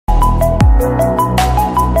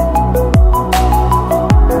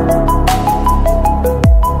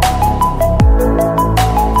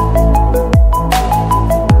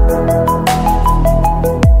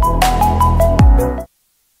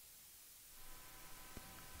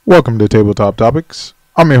Welcome to Tabletop Topics.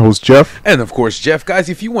 I'm your host, Jeff. And of course, Jeff. Guys,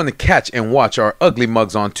 if you want to catch and watch our ugly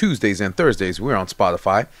mugs on Tuesdays and Thursdays, we're on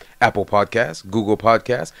Spotify, Apple Podcasts, Google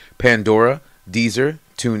Podcasts, Pandora, Deezer,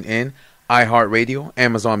 TuneIn, iHeartRadio,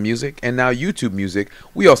 Amazon Music, and now YouTube Music.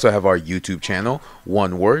 We also have our YouTube channel,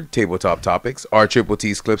 one word, Tabletop Topics, our Triple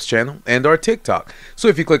T's Clips channel, and our TikTok. So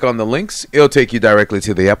if you click on the links, it'll take you directly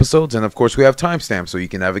to the episodes. And of course, we have timestamps so you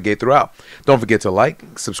can navigate throughout. Don't forget to like,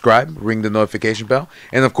 subscribe, ring the notification bell,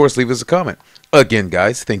 and of course, leave us a comment. Again,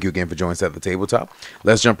 guys, thank you again for joining us at the tabletop.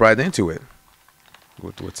 Let's jump right into it.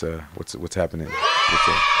 What's happening?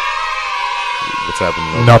 What's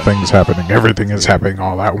happening? Nothing's happening. Everything is happening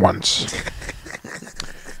all at once.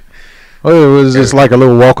 Well, it was just like a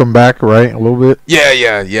little welcome back, right? A little bit.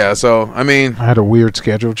 Yeah. So, I mean, I had a weird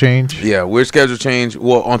schedule change. Yeah, weird schedule change.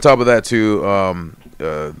 Well, on top of that, too,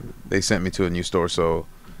 they sent me to a new store. So,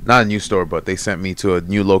 not a new store, but they sent me to a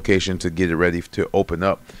new location to get it ready to open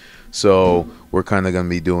up. So, we're kind of going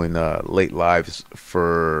to be doing late lives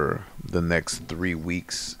for the next 3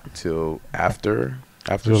 weeks till after.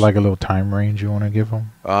 Is there like a little time range you want to give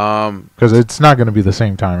them? Because it's not going to be the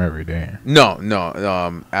same time every day. No.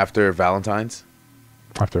 After Valentine's.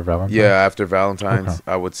 After Valentine's? Yeah, after Valentine's, Okay.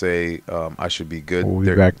 I would say I should be good. We'll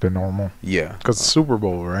be back to normal. Yeah, Because it's Super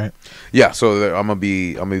Bowl, right? yeah. So I'm gonna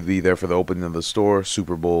be there for the opening of the store,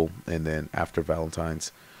 Super Bowl, and then after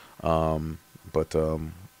Valentine's. But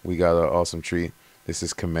we got an awesome treat. This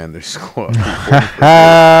is Commander Squad.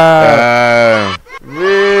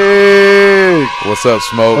 Rick! What's up,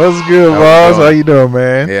 Smoke? What's good, boss? How you doing,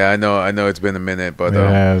 man? Yeah, I know it's been a minute, but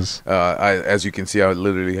as you can see, I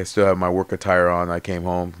literally still have my work attire on. I came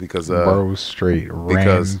home because bro straight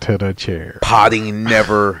ran to the chair. Potting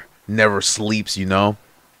never sleeps, you know.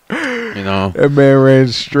 That man ran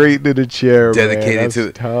straight to the chair. Dedicated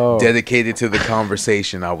to the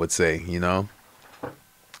conversation, I would say, you know.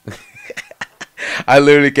 I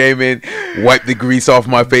literally came in, wiped the grease off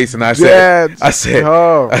my face, and I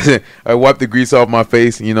wiped the grease off my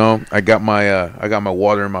face. You know, I got my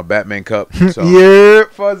water in my Batman cup. So. Yeah,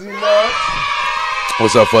 Fuzzy Nuts.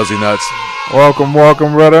 What's up, Fuzzy Nuts? Welcome,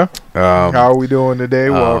 brother. How are we doing today?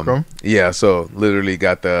 Welcome. Yeah, so literally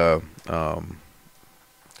got the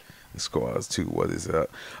squads too. What is that?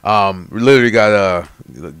 Literally got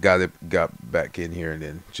back in here and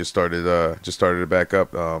then just started it back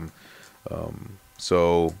up.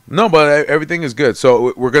 So no, but everything is good.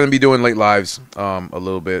 So we're going to be doing late lives a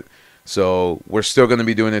little bit. So we're still going to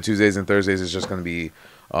be doing it Tuesdays and Thursdays. It's just going to be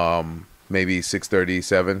maybe 6:30,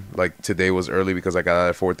 7. Like today was early because I got out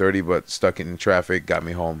at 4:30, but stuck in traffic got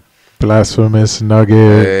me home. Blasphemous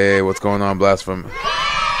Nugget. Hey, what's going on, Blasphemous?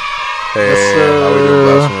 Hey, yes, how we doing,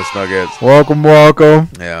 Blasphemous Nuggets? Welcome.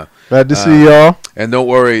 Yeah. Glad to see y'all. And don't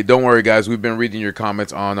worry, guys. We've been reading your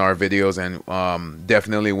comments on our videos, and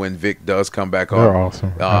definitely when Vic does come back on, they're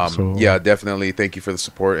awesome. Absolutely. Yeah, definitely. Thank you for the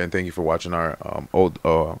support, and thank you for watching our old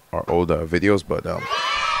videos. But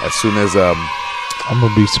as soon as I'm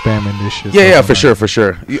gonna be spamming this shit. Yeah, for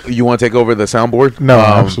sure. You want to take over the soundboard? No,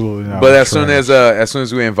 absolutely not. But as soon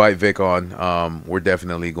as we invite Vic on, we're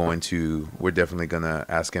definitely gonna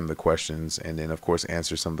ask him the questions, and then of course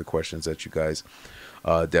answer some of the questions that you guys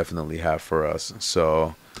definitely have for us.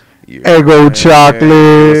 So, Eggo Chocolate.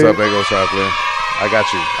 What's up, Eggo Chocolate? I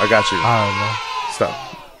got you. I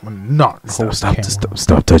don't know. Stop.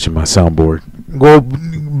 Stop touching my soundboard. Go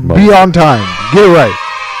be on time. Get it right.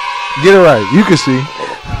 You can see.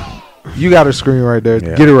 You got a screen right there.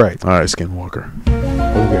 Yeah. Get it right. All right, Skinwalker.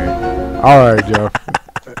 Okay. All right, Joe.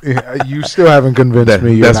 You still haven't convinced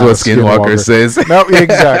me. That's what Skinwalker says. Nope,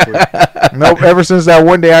 exactly. Nope. Ever since that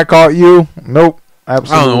one day I caught you. Nope.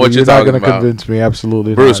 Absolutely. I don't know what you're not going to convince me.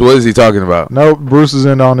 Absolutely Bruce, not. What is he talking about? Nope. Bruce is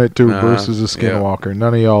in on it too. Bruce is a Skinwalker. Yeah.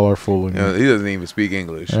 None of y'all are fooling me. He doesn't even speak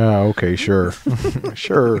English. Yeah, okay, sure.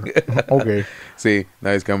 Sure. Okay. See,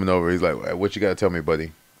 now he's coming over. He's like, what you got to tell me,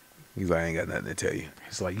 buddy? He's like, I ain't got nothing to tell you.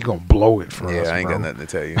 He's like, you going to blow it for us, Yeah, I ain't bro. got nothing to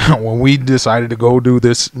tell you. When we decided to go do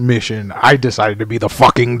this mission, I decided to be the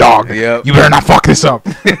fucking dog. Yep. You better not fuck this up.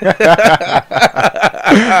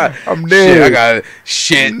 I'm dead. Shit, I got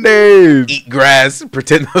shit. Eat grass.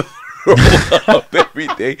 Pretend to throw up every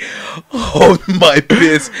day. Hold my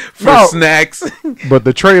piss for snacks. But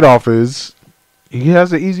the trade-off is he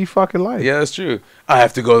has an easy fucking life. Yeah, that's true. I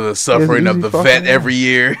have to go to the suffering of the vet every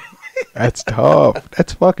year. That's tough.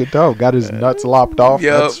 That's fucking tough. Got his nuts lopped off.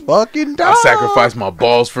 Yep. That's fucking tough. I sacrificed my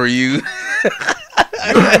balls for you.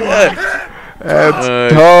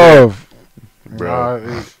 That's tough.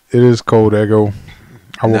 Bro. It is cold, Eggo.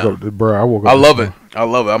 I woke up. I love it.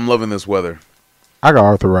 I'm loving this weather. I got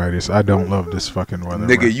arthritis. I don't love this fucking weather.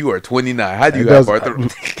 Nigga, man. You are 29. How do you have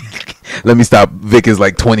arthritis? Let me stop. Vic is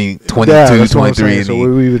like 20, 22, Yeah, 23, and so what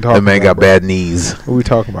we even talking the man about, got bro? bad knees. What we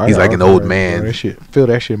talking about? He's like an old man. Bro, that shit, feel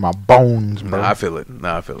that shit in my bones, bro. Nah, I feel it.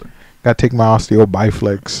 Gotta take my osteo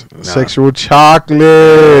biflex. Nah. Sexual chocolate.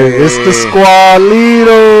 It's the squad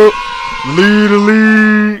leader.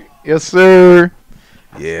 Lead. Yes, sir.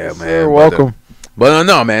 Yeah, Yes, man. sir. Welcome. But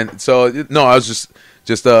no, man. So no, I was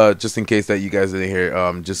just in case that you guys didn't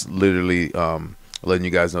hear, just literally letting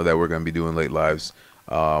you guys know that we're gonna be doing late lives,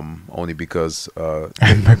 only because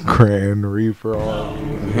And the Grand Reaper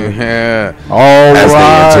Army. yeah. All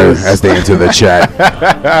As they enter the chat,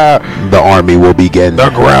 the army will begin. The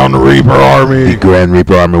Grand Reaper Army. The Grand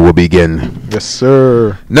Reaper Army will begin. Yes,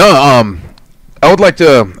 sir. No, I would like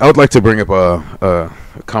to bring up a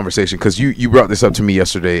conversation because you brought this up to me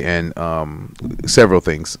yesterday, and several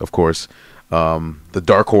things, of course, the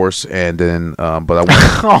dark horse, and then but I want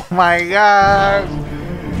Oh my God.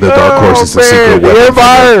 the dark horse is the secret weapon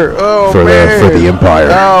for the empire.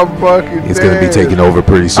 I'm fucking It's gonna be taking over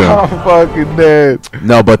pretty soon. I'm fucking dead.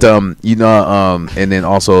 No, but and then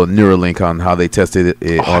also Neuralink on how they tested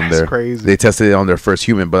it on that's their crazy. they tested it on their first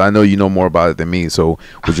human. But I know you know more about it than me. So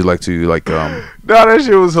would you like to No, that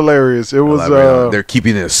shit was hilarious. It was they're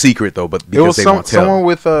keeping it a secret though, but it because was they won't tell. someone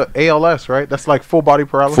with ALS, right? That's like full body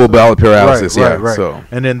paralysis. Full body paralysis, Right. So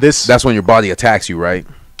And then this, that's when your body attacks you, right?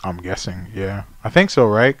 I'm guessing, yeah, I think so,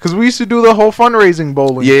 right? Because we used to do the whole fundraising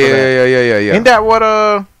bowling. for that. Yeah. Ain't that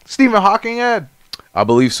what Stephen Hawking had? I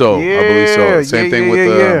believe so. Yeah, I believe so. Same yeah, thing yeah,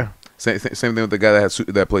 with yeah. Same thing with the guy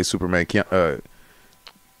that plays Superman.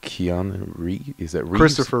 Keanu Reeves? Is that Reeves?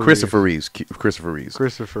 Christopher Reeves. Christopher Reeves.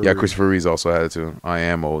 Christopher. Yeah, Reeve. Christopher Reeves also had it too. I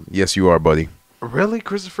am old. Yes, you are, buddy. Really,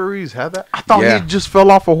 Christopher Reeves had that? I thought Yeah. he just fell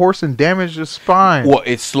off a horse and damaged his spine. Well,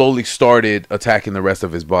 it slowly started attacking the rest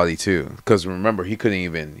of his body too. Because remember, he couldn't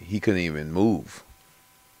even move.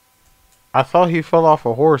 I thought he fell off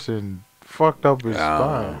a horse and fucked up his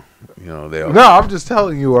spine. You know they. No, I'm just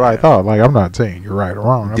telling you what I thought. Like, I'm not saying you're right or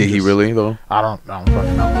wrong. Did he really though? I don't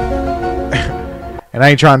fucking know. And I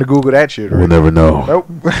ain't trying to Google that shit. Right? We'll never know. Nope.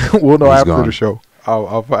 We'll know He's after gone. the show.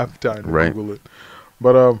 I'll have time to Right. Google it.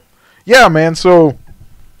 But yeah, man. So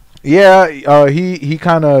yeah, he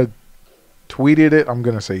kind of tweeted it. I'm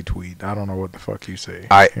gonna say tweet. I don't know what the fuck you say. You know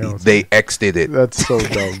what I'm They saying? X'd it. That's so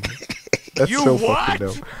dumb. That's so fucking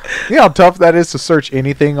dumb. You know how tough that is to search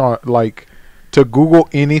anything on, like, to Google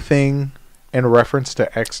anything in reference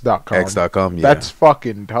to X.com. X.com. Yeah. That's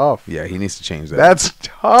fucking tough. Yeah. He needs to change that. That's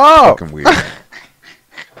tough. fucking weird.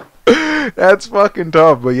 That's fucking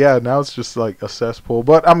tough. But yeah, now it's just like a cesspool.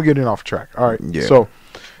 But I'm getting off track. All right. Yeah. So,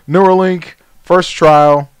 Neuralink, first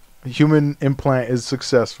trial, human implant is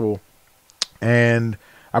successful. And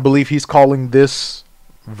I believe he's calling this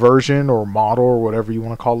version or model or whatever you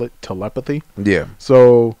want to call it telepathy. Yeah.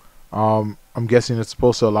 So, I'm guessing it's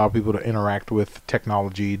supposed to allow people to interact with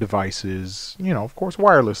technology devices, you know, of course,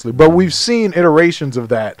 wirelessly. But we've seen iterations of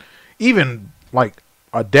that even like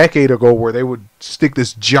a decade ago where they would stick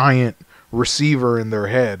this giant receiver in their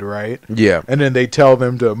head, right? Yeah. And then they tell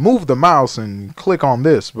them to move the mouse and click on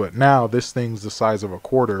this. But now this thing's the size of a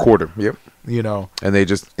quarter. Yep. You know. And they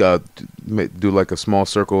just do like a small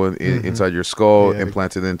circle inside your skull, Yeah.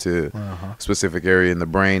 implant it into a specific area in the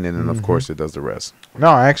brain, and then of course it does the rest. No,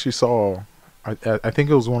 I actually saw, I think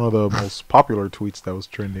it was one of the most popular tweets that was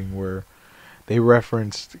trending where they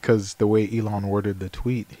referenced, because the way Elon worded the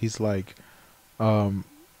tweet, he's like,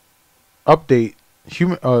 update,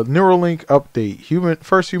 Neuralink update,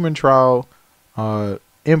 first human trial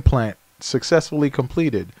implant successfully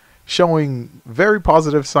completed, showing very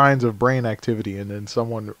positive signs of brain activity. And then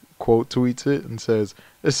someone quote tweets it and says,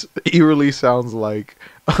 this eerily sounds like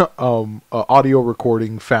a audio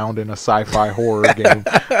recording found in a sci-fi horror game.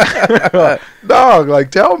 Dog,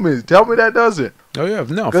 like tell me that doesn't. Oh yeah,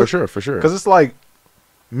 no, for sure. Because it's like,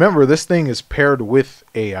 remember, this thing is paired with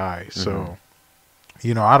AI, so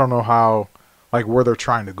you know, I don't know how, like, where they're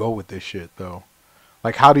trying to go with this shit though.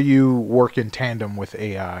 Like, how do you work in tandem with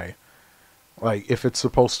AI? Like, if it's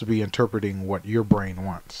supposed to be interpreting what your brain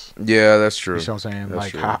wants. Yeah, that's true. You know what I'm saying?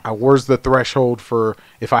 That's Like, true. where's the threshold for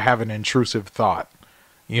if I have an intrusive thought?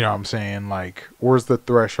 You know what I'm saying? Like, where's the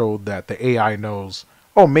threshold that the AI knows,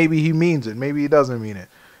 oh, maybe he means it, maybe he doesn't mean it.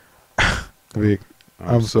 Vic,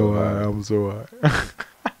 I'm so high. I'm so high.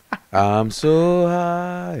 I'm so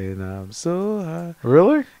high and I'm so high.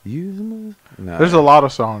 Really? Nah. There's a lot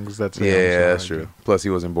of songs that say I'm so Yeah, that's high, true. Plus, he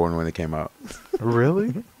wasn't born when it came out.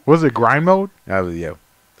 Really? Was it grind mode? Yeah.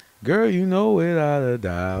 Girl, you know without a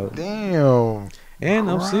doubt. Damn. And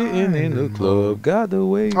I'm sitting in the club, got the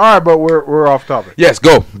way. All right, but we're off topic. Yes,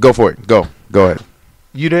 go for it. Go ahead.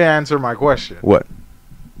 You didn't answer my question. What?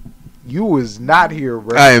 You was not here,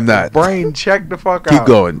 bro. I am not. Brain, check the fuck out. Keep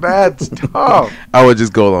going. That's tough. I would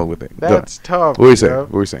just go along with it. That's tough. What were you saying?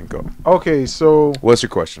 What were you saying? Go. Okay, so What's your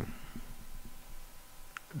question?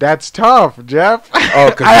 that's tough, Jeff.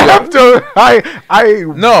 Oh, cause I have to. I.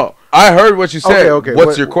 No, I heard what you said. Okay.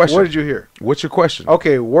 What's your question? What did you hear? What's your question?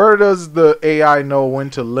 Okay, where does the AI know when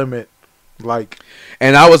to limit? Like,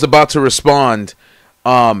 And I was about to respond.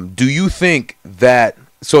 Do you think that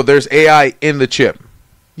so there's AI in the chip?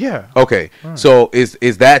 yeah. Okay. Right. So is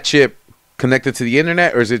that chip connected to the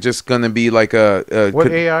internet, or is it just going to be like What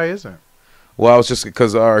AI isn't? Well, I was just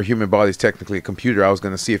because our human body is technically a computer. I was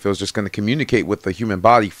going to see if it was just going to communicate with the human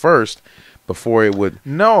body first before it would.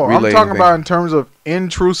 No, I'm relay talking anything. about in terms of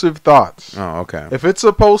intrusive thoughts. Oh, okay. If it's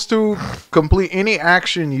supposed to complete any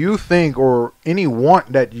action you think or any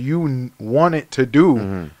want that you want it to do,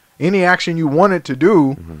 Mm-hmm. any action you want it to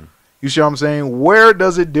do, you see what I'm saying? Where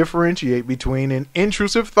does it differentiate between an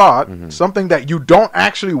intrusive thought, Mm-hmm. something that you don't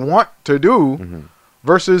actually want to do,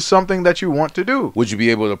 versus something that you want to do? Would you be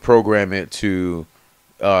able to program it to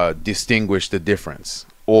distinguish the difference,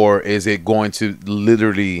 or is it going to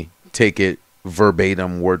literally take it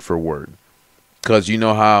verbatim, word for word? Because you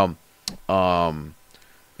know how,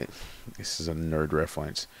 this is a nerd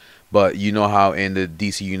reference, but you know how in the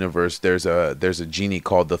DC universe there's a genie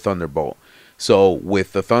called the Thunderbolt. So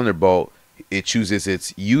with the Thunderbolt, it chooses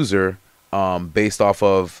its user based off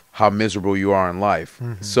of how miserable you are in life.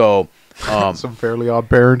 So Some Fairly Odd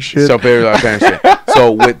Parents shit. so very like shit.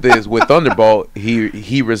 So with Thunderbolt,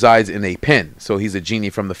 he resides in a pen. So he's a genie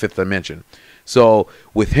from the fifth dimension. So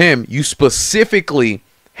with him, you specifically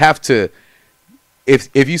have to,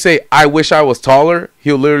 if you say I wish I was taller,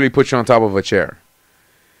 he'll literally put you on top of a chair.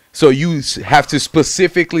 So you have to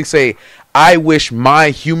specifically say I wish my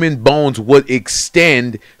human bones would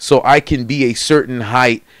extend so I can be a certain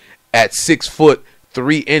height at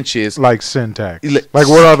 6'3" like syntax. Like Like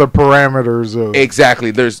what are the parameters of?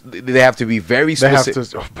 Exactly. They have to be very They have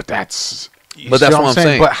specific. to, but that's. But that's what I'm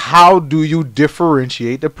saying. But how do you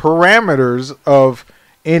differentiate the parameters of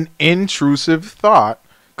an intrusive thought?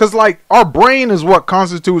 Because like our brain is what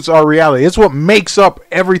constitutes our reality. It's what makes up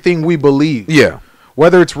everything we believe. Yeah.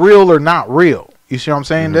 Whether it's real or not real. You see what I'm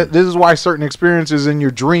saying? This is why certain experiences in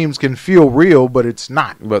your dreams can feel real, but it's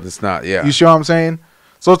not. But it's not. Yeah. You see what I'm saying?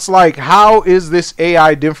 So it's like, how is this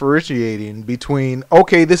AI differentiating between,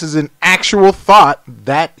 okay, this is an actual thought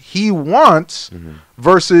that he wants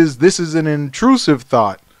versus this is an intrusive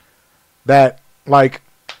thought that, like,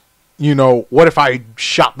 you know, what if I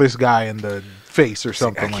shot this guy in the face or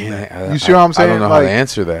something like that? You see what I'm saying? I don't know like, how to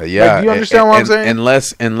answer that. Yeah. do you understand what I'm saying?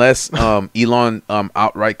 Unless Elon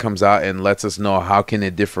outright comes out and lets us know how can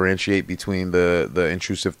it differentiate between the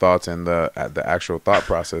intrusive thoughts and the actual thought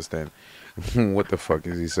process, then what the fuck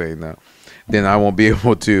is he saying now? Then I won't be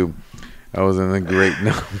able to. I was in the great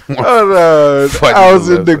I was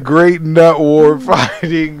in the great nut war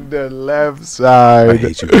fighting the left side. I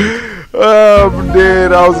hate you. I'm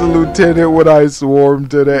dead. I was a lieutenant when I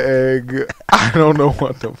swarmed to the egg. I don't know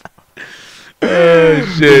what the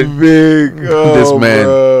Oh, shit. big. This man.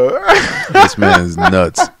 Bruh. This man is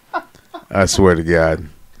nuts. I swear to God.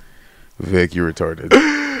 Vic, you're retarded.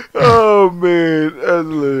 Oh man, that's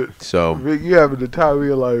lit. So Vic, you having the time of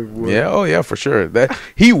your life, boy. yeah, oh yeah, for sure. That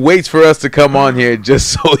he waits for us to come on here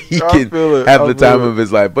just so he I can feel it. have I the feel time it. of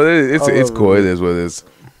his life. But it's I love cool. it. It is what it is.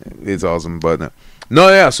 It's awesome. But no,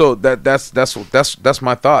 yeah. So that's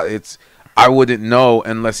my thought. It's I wouldn't know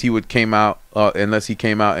unless he came out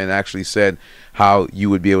and actually said how you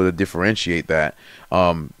would be able to differentiate that.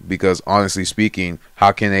 Because honestly speaking,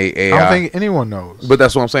 how can AI? I don't think anyone knows. But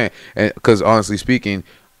that's what I'm saying. Because honestly speaking,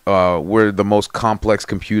 we're the most complex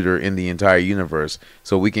computer in the entire universe.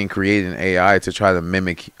 So we can create an AI to try to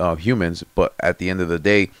mimic humans. But at the end of the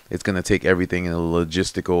day, it's going to take everything in a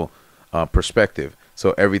logistical perspective.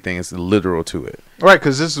 So everything is literal to it. Right,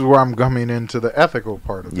 because this is where I'm coming into the ethical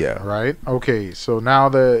part of Yeah. it. Right. Okay. So now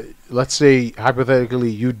let's say hypothetically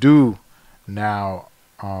you do now,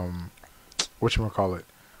 whatchamacallit,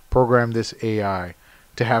 program this AI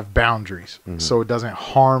to have boundaries so it doesn't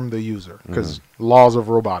harm the user because laws of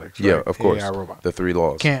robotics. Right? Yeah, of course. AI robot The 3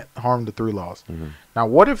 laws. can't harm the 3 laws. Now,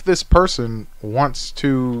 what if this person wants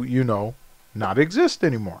to, not exist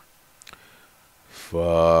anymore?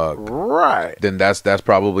 Fuck. Right. Then that's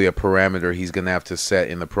probably a parameter he's gonna have to set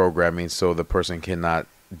in the programming so the person cannot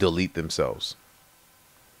delete themselves.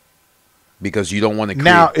 Because you don't want to create.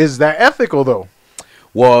 Now, is that ethical though?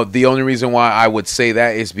 Well, the only reason why I would say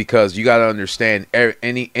that is because you got to understand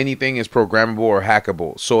anything is programmable or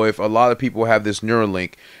hackable. So if a lot of people have this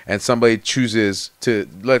Neuralink and somebody chooses to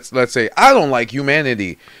let's say I don't like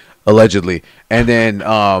humanity, allegedly, and then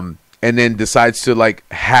and then decides to like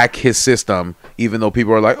hack his system, even though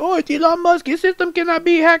people are like, "Oh, it's Elon Musk. His system cannot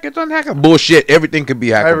be hacked. It's unhackable." Bullshit. Everything can be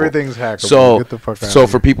hackable. Everything's hackable. So, Get the fuck out so of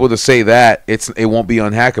for here. people to say that it won't be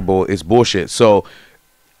unhackable, it's bullshit. So,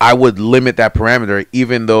 I would limit that parameter,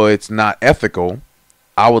 even though it's not ethical.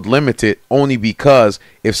 I would limit it only because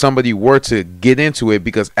if somebody were to get into it,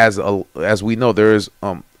 because as we know, there is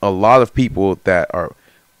a lot of people that are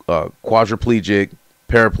quadriplegic,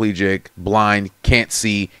 paraplegic, blind, can't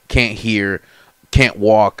see, can't hear, can't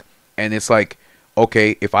walk, and it's like,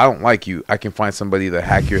 okay, if I don't like you, I can find somebody to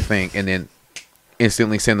hack your thing and then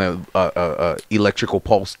instantly send a electrical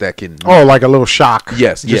pulse that can like a little shock.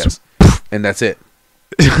 yes, Just- and that's it.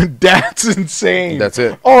 That's insane. That's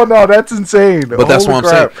it. Oh no, that's insane. But that's Holy what I'm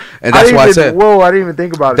crap. saying, and that's why I said, whoa, I didn't even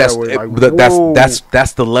think about it that's that way. Like, but whoa.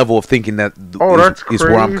 that's the level of thinking that is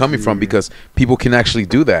where I'm coming from, crazy. because people can actually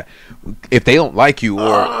do that if they don't like you,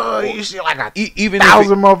 or you see like a even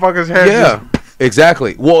 1,000 motherfuckers head. yeah,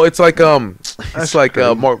 exactly. Well, it's like That's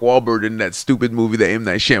crazy. Mark Wahlberg in that stupid movie that M.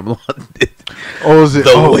 Night Shyamalan did. Oh, is it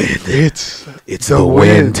The wind. It's the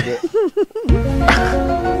wind.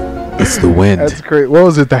 It's the wind. That's great. What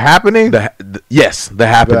was it? The Happening? Yes, the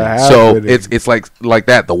happening. The So Happening. it's like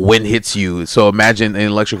that. The wind hits you. So imagine an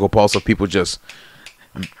electrical pulse of people just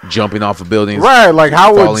jumping off of buildings, Right, like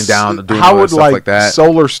how falling would down, doing how all that would stuff like that.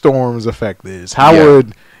 solar storms affect this? How Yeah.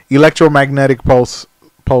 would electromagnetic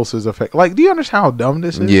pulses affect? Like, do you understand how dumb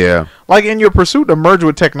this is? Yeah. Like, in your pursuit to merge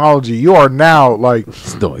with technology, you are now like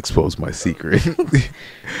Don't expose my secret.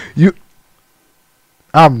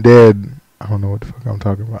 I'm dead. I don't know what the fuck I'm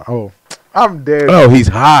talking about. Oh, I'm dead. Oh, he's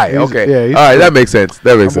high. He's- Okay. yeah, he's all right, that cooked. makes sense.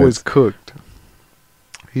 That makes My boy's sense. cooked.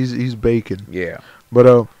 He's baking. Yeah.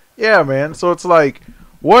 But yeah, man. So it's like,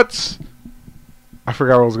 I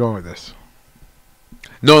forgot where I was going with this.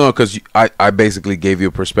 No, because I basically gave you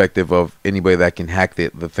a perspective of anybody that can hack the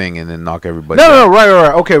thing and then knock everybody. No, out.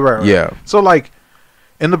 right. Okay, right. Yeah. So like,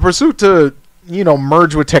 in the pursuit to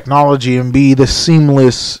merge with technology and be the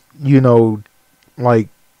seamless, like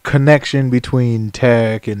connection between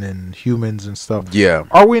tech and then humans and stuff. Yeah.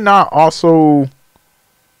 Are we not also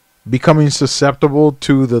becoming susceptible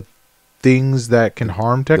to the things that can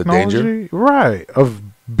harm The danger? technology? Right. Of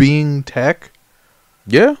being tech,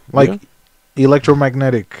 Yeah. like yeah.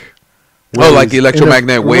 electromagnetic. Oh, like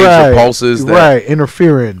electromagnetic waves or pulses that- Right.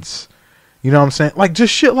 Interference. You know what I'm saying? Like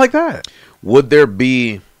just shit like that. Would there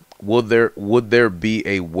be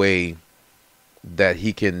a way that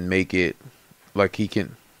he can make it like he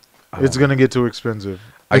can? It's gonna get too expensive.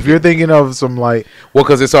 I If you're thinking of some like, Well,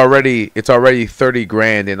 because it's already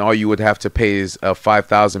 $30,000, and all you would have to pay is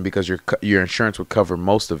 $5,000 because your insurance would cover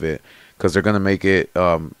most of it, because they're gonna make it.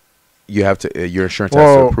 You have to your insurance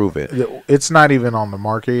has to approve it. it's not even on the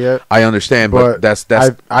market yet. I understand, but that's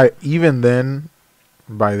I even then,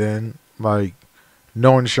 by then, like,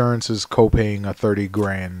 no insurance is co-paying a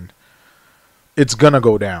 $30,000. It's gonna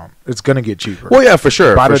go down. It's gonna get cheaper. well, yeah, for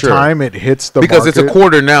sure. By for the sure. time it hits the because it's a market-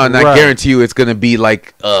 quarter now, and I Right. guarantee you it's gonna be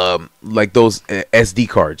like those SD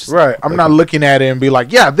cards. Right. I'm Like- not looking at it and be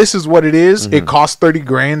like, yeah, this is what it is. It costs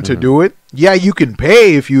 $30,000 to do it. Yeah, you can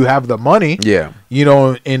pay if you have the money. Yeah.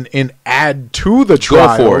 And add to the Go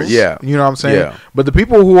trials. for it, yeah. You know what I'm saying? Yeah. But the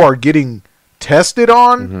people who are getting tested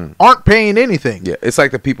on aren't paying anything. Yeah, it's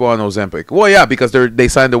like the people on Ozempic. Well, yeah, because they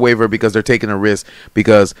signed a waiver because they're taking a risk,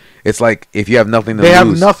 because it's like if you have nothing to They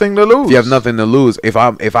lose. have nothing to lose. If you have nothing to lose, if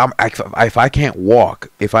I can't walk,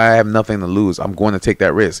 if I have nothing to lose, I'm going to take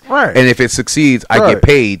that risk. Right. And if it succeeds, I Right. get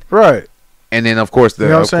paid, Right. and then of course You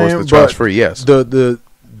know what I'm saying? the trial's But free. Yes.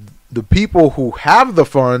 The people who have the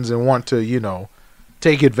funds and want to,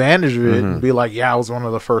 take advantage of it and be like, yeah, I was one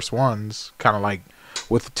of the first ones, kind of like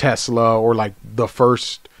with Tesla, or like the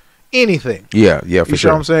first anything. Yeah, for You see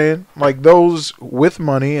sure. what I'm saying? Like, those with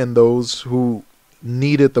money and those who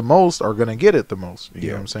need it the most are gonna get it the most. You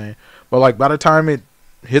know what I'm saying? But like, by the time it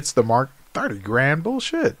hits the mark, $30,000,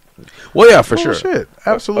 bullshit. Well, yeah, for sure. Bullshit.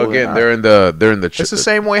 Absolutely. Again, not. they're in the. It's the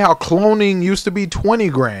same way how cloning used to be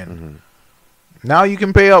 $20,000. Now you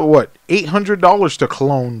can pay up $800 to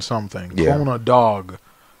clone something, Yeah. clone a dog,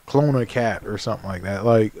 clone a cat, or something like that.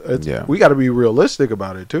 Like, Yeah. we got to be realistic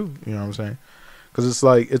about it too. You know what I'm saying? Because it's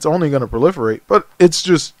like, it's only going to proliferate, but it's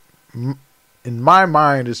just, in my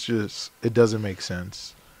mind, it doesn't make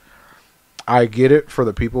sense. I get it for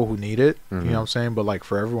the people who need it. You know what I'm saying? But like,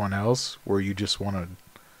 for everyone else, where you just want to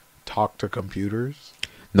talk to computers,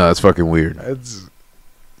 No, it's fucking weird. it's.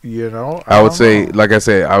 I would say, like I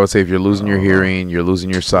said, if you're losing your hearing, you're losing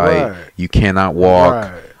your sight, Right. you cannot walk,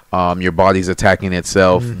 Right. your body's attacking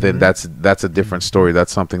itself, then that's a different story.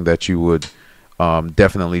 That's something that you would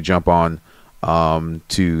definitely jump on.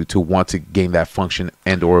 to want to gain that function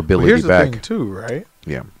and or But ability here's back. the thing too, right?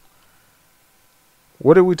 Yeah.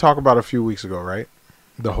 What did we talk about a few weeks ago, right?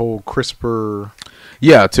 The whole CRISPR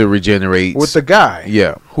Yeah, to regenerate with the guy,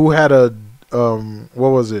 yeah, who had a what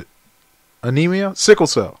was it? Anemia, sickle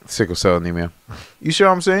cell. sickle cell anemia. You see what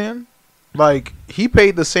I'm saying? Like, he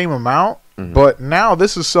paid the same amount, Mhm. but now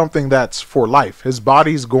this is something that's for life. His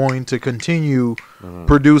body's going to continue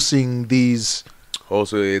producing these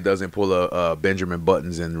Also, it doesn't pull a Benjamin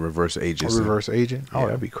Buttons and reverse ages. reverse agent. Oh, Yeah.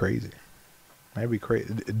 that'd be crazy. That'd be crazy.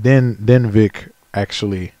 Then Vic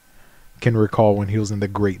actually can recall when he was in the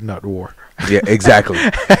Great Nut War. Yeah, exactly,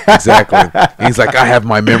 exactly. And he's like, I have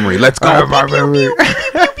my memory. Let's go. I have my memory.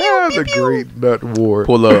 The Great Nut War.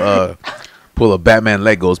 Pull a Batman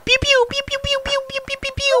leg goes pew pew pew pew pew pew pew pew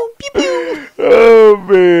pew pew pew. Oh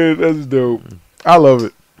man, that's dope. I love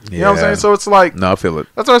it. You know what I'm Yeah. saying? So it's like, No, I feel it.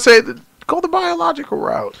 that's what I say. Go the biological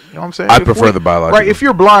route. You know what I'm saying? I If prefer the biological. Right. If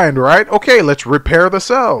you're blind, right? Okay, let's repair the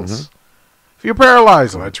cells. If you're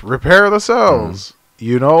paralyzed, let's repair the cells.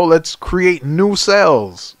 You know, let's create new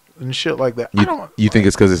cells and shit like that. You think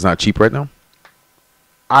it's because it's not cheap right now?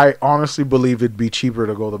 I honestly believe it'd be cheaper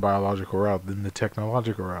to go the biological route than the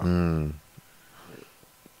technological route. Mm.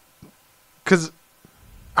 Because,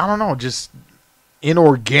 I don't know, just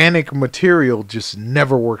inorganic material just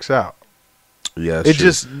never works out. Yeah, It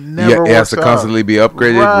just never works out. it has to constantly be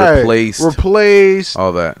upgraded, Right. replaced,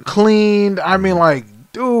 all that. cleaned. I mean, like,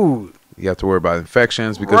 dude. You have to worry about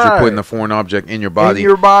infections because you're putting a foreign object in your body. In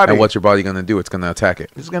your body. And what's your body going to do? It's going to attack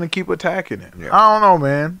it. It's going to keep attacking it. Yeah. I don't know,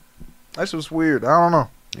 man. That's just weird. I don't know.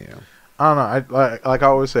 Yeah. I don't know. Like I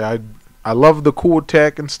always say, I love the cool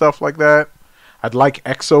tech and stuff like that. I'd like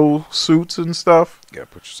exo suits and stuff. You got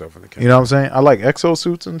to put yourself in the camera. You know what I'm saying? I like exo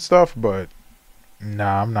suits and stuff, but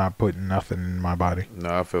nah, I'm not putting nothing in my body. No,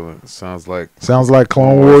 I feel it. Sounds like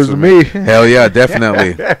Clone Wars to me. Hell yeah,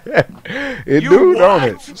 definitely. It do, don't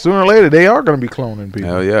it? Sooner or later, they are going to be cloning people.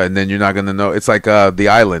 Hell yeah, and then you're not gonna know. It's like The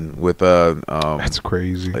Island with That's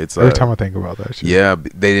crazy. It's, Every time I think about that shit. yeah,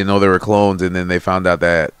 they didn't know they were clones, and then they found out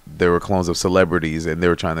that they were clones of celebrities, and they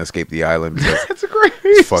were trying to escape the island because That's crazy.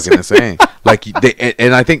 it's fucking insane. Like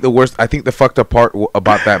and I think the fucked up part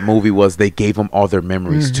about that movie was they gave them all their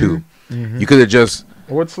memories too. You could have just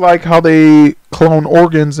What's like how they clone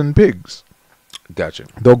organs in pigs? gotcha.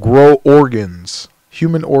 They'll grow organs,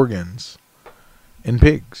 human organs, in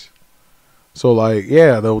pigs. So like,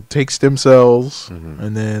 yeah, they'll take stem cells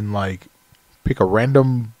and then like pick a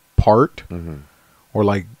random part or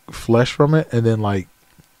like flesh from it and then like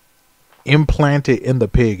implant it in the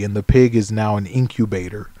pig, and the pig is now an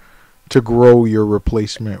incubator to grow your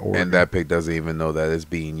replacement organ. And that pig doesn't even know that it's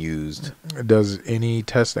being used. Does any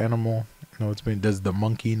test animal know it's been? Does the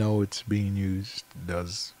monkey know it's being used?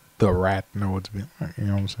 Does the rat know it's been? You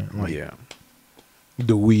know what I'm saying? Like, Yeah.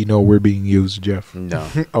 do we know we're being used, Jeff? No.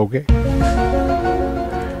 Okay.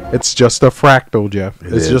 It's just a fractal, Jeff. It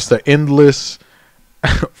It's is. just an endless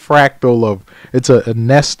fractal of. It's a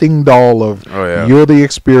nesting doll of. Oh, yeah. You're the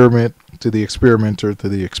experiment to the experimenter to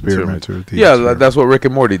the experimenter. To the Yeah, experiment. that's what Rick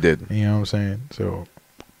and Morty did. You know what I'm saying? So,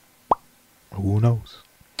 who knows?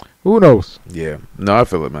 Who knows? Yeah. No, I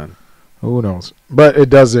feel it, man. Who knows? But it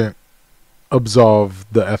doesn't absolve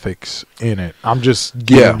the ethics in it. I'm just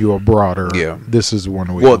giving you a broader. Yeah. This is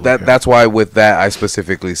one way. Well, to look at that's why with that I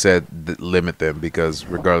specifically said limit them, because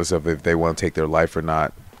regardless of if they want to take their life or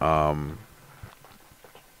not,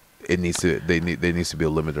 it needs to there needs to be a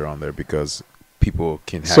limiter on there because people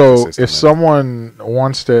can hack the So system if and- someone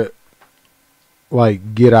wants to,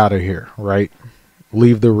 like, get out of here, right?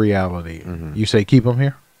 Leave the reality. Mhm. You say keep them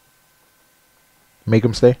here. Make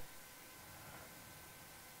them stay.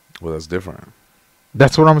 well, that's different.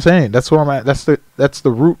 That's what I'm saying. That's what I'm at. That's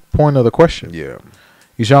the root point of the question. Yeah.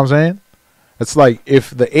 You see what I'm saying? It's like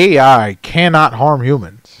if the AI cannot harm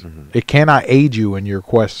humans, it cannot aid you in your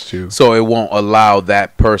quest to. So it won't allow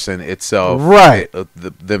that person itself, Right.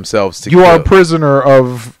 themselves to. You are a kill prisoner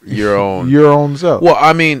of your own. your own self. Well,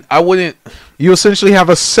 I mean, I wouldn't. You essentially have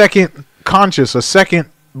a second conscious, a second.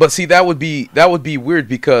 But see, that would be weird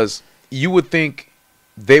because you would think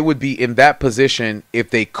they would be in that position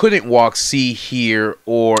if they couldn't walk, see, hear,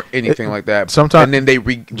 or anything like that. Sometimes- and then they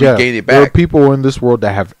Yeah, regain it there are back. people in this world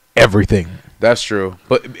that have everything. That's true,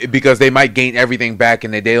 but because they might gain everything back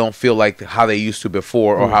and they don't feel like how they used to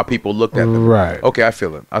before or how people looked at them. Right. Okay, I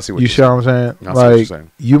feel it. I see what You you're see what I'm saying? I see what you're Like,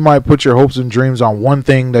 saying. you might put your hopes and dreams on one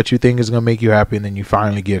thing that you think is going to make you happy, and then you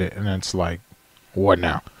finally get it. And it's like, what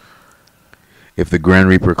now? if the Grand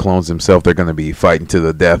Reaper clones himself, they're gonna be fighting to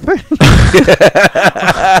the death.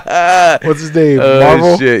 What's his name? Oh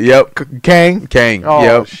Marvel? shit! Yep, Kang? Kang. Oh,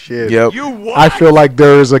 Yep, shit. yep. I feel like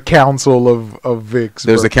there's a council of Vicks.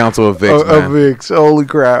 There's bro. a council of Vicks, Of man. Vicks. Holy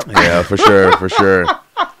crap. Yeah, for sure, for sure.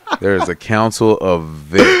 There's a council of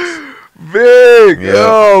Vicks. Vic. Yeah.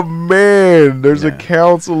 Oh, man. There's a Yeah.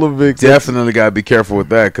 council of Vicks. Definitely gotta be careful with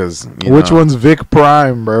that, because Which one's Vic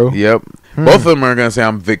Prime, bro? Yep, both of them are gonna say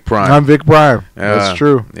I'm Vic Prime. I'm Vic Prime. Yeah. That's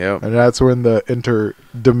true. Yep, And that's when the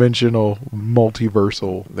interdimensional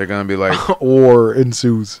multiversal they're gonna be like, war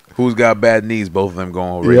ensues. who's got bad knees? Both of them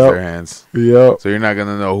gonna raise Yep. their hands. Yep. So you're not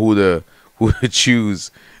gonna know who to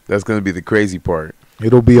choose. That's gonna be the crazy part.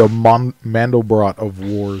 It'll be a Mandelbrot of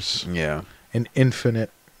wars. Yeah. An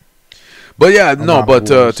infinite. But yeah, no. Amount But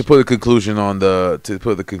of wars. to put a conclusion on the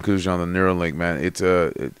Neuralink, man,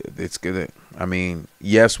 it's gonna. I mean,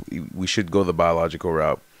 yes, we should go the biological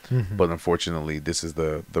route, but unfortunately, this is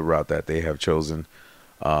the route that they have chosen.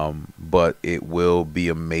 But it will be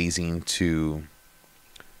amazing to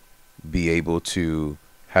be able to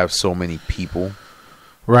have so many people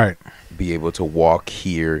Right. be able to walk,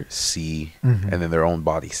 hear, see, and then their own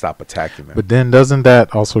body stop attacking them. But then doesn't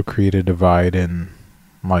that also create a divide in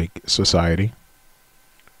like society?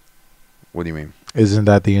 What do you mean? Isn't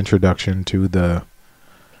that the introduction to the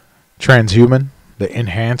transhuman, the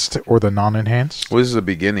enhanced or the non-enhanced? Well, this is the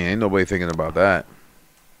beginning. Ain't nobody thinking about that.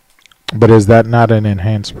 But is that not an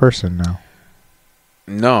enhanced person now?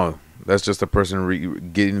 No, that's just a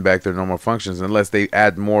person getting back their normal functions, unless they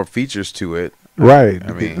add more features to it. Right.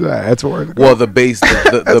 I mean, that's where it's Well, the base,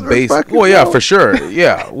 the That's where base. fucking Well, yeah, go. for sure.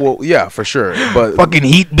 Yeah, well, yeah, for sure. But fucking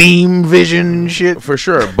heat beam vision shit. for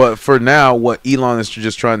sure. But for now, what Elon is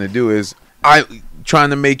just trying to do is trying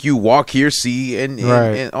to make you walk, hear, see, and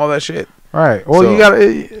Right. and all that shit. Right. Well, So- you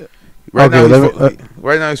gotta. Right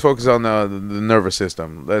Okay, now, he's focused on the nervous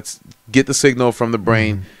system. Let's get the signal from the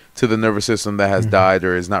brain to the nervous system that has died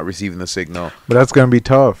or is not receiving the signal. But that's gonna be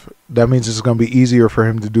tough. That means it's gonna be easier for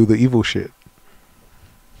him to do the evil shit.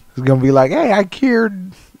 It's gonna be like, hey, I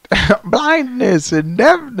cured blindness and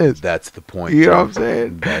deafness. That's the point. You know Joe. what I'm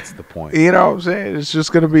saying? That's the point. You know what I'm saying? It's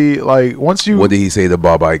just gonna be like once you. What did he say to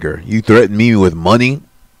Bob Iger? You threatened me with money?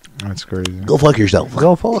 That's crazy. Go fuck yourself.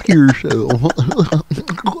 Go fuck yourself.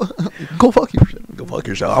 Go fuck yourself. Go fuck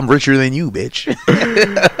yourself. I'm richer than you, bitch.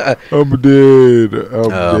 I'm dead. I'm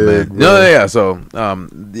Oh dead. man. Bro. No, yeah. So,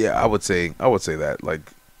 yeah, I would say that. Like,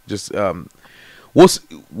 just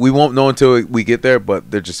we won't know until we get there,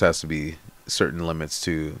 but there just has to be certain limits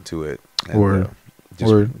to it. And, Word.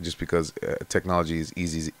 Just because technology is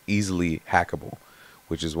easily hackable,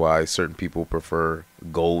 which is why certain people prefer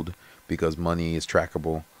gold because money is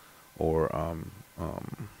trackable, or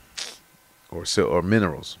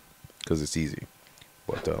minerals because it's easy.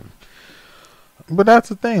 But that's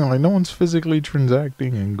the thing. Like, no one's physically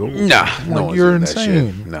transacting in gold. nah, Like, no one's you're doing that shit.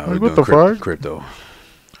 insane. No, Like, we're what doing the fuck? crypto.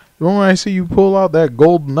 When I see you pull out that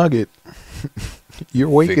gold nugget, you're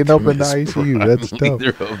waking up in the Victimus ICU. Prime, That's tough. leader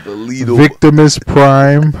of the Lidl. Victimus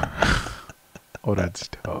Prime. Oh, that's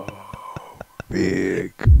tough.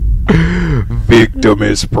 Big.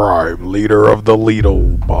 Victimus Prime, leader of the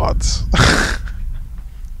Lidl bots.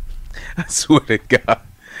 I swear to God,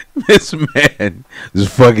 this man is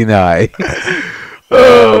fucking high.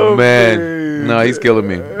 Oh, man. man. No, he's killing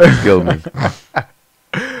me. He's killing me.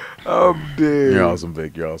 I'm dead. You're awesome,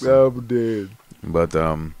 Vic. You're awesome. I'm dead. But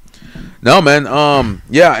no, man.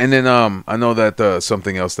 Yeah, and then I know that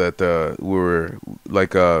something else that we were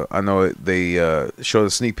like I know they showed a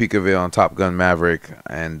sneak peek of it on Top Gun Maverick,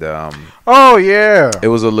 and Oh yeah. it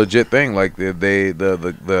was a legit thing. Like the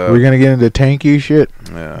We're gonna get into tanky shit,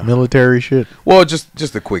 yeah. military shit. Well,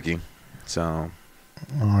 just a quickie. So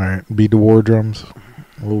All right, beat the war drums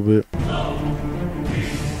a little bit.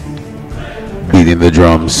 beating the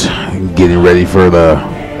drums, getting ready for the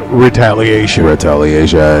Retaliation.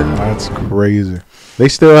 retaliation. That's crazy. They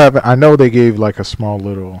still haven't. I know they gave like a small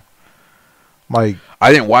little, like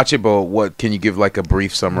I didn't watch it, but what can you give like a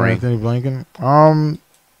brief summary? Anthony Blinken.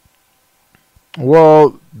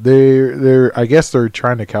 Well, they're. I guess they're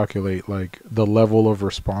trying to calculate like the level of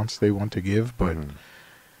response they want to give, but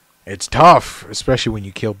it's tough, especially when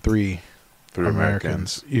you killed three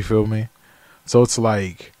Americans. You feel me? So it's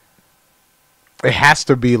like it has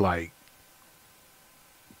to be like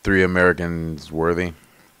 3 Americans worthy.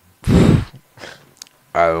 I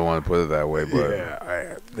don't want to put it that way,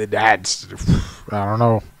 but that's. I don't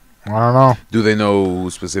know. do they know who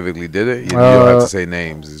specifically did it? You don't have to say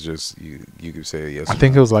names. It's just you could say yes. I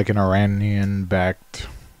think it was like an Iranian-backed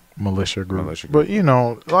militia group. Militia group. But you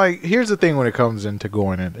know, like here's the thing when it comes into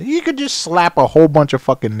going in, you could just slap a whole bunch of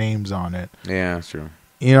fucking names on it. Yeah, that's true.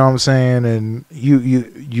 You know what I'm saying? And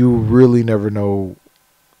you really never know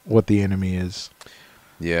what the enemy is.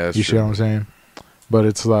 Yeah, that's You true. see what I'm saying? But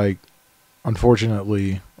it's like,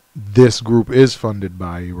 unfortunately, this group is funded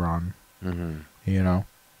by Iran. Mm-hmm. You know,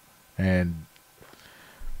 and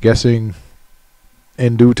guessing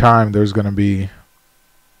in due time there's going to be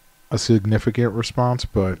a significant response,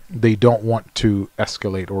 but they don't want to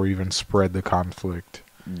escalate or even spread the conflict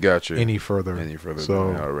Gotcha. any further. So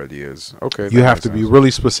than it already is. Okay. You that have makes to be sense.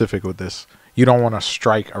 really specific with this. You don't want to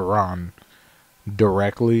strike Iran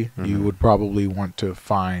directly. Mm-hmm. You would probably want to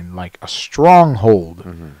find like a stronghold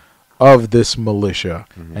Mm-hmm. of this militia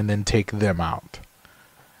Mhm. and then take them out.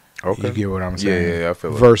 Okay. You get what I'm saying? Yeah, I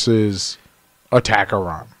feel it. Versus attack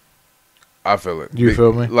Iran. I feel it. You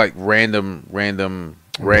feel me? Like random randos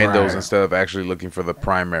Right. instead of actually looking for the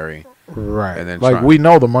primary. Right. And then like try- we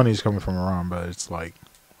know the money's coming from Iran, but it's like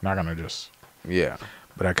not gonna just. Yeah.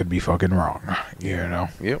 But I could be fucking wrong. You know,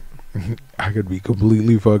 Yep. I could be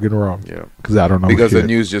completely fucking wrong Yeah. because I don't know. Because shit. the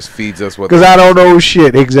news just feeds us what. Because I don't know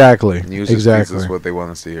shit. Exactly. News just Exactly. feeds us what they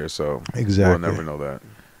want us to hear. So Exactly. we'll never know that.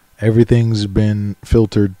 Everything's been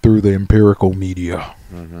filtered through the empirical media.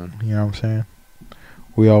 Mm-hmm. You know what I'm saying?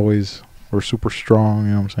 We're super strong.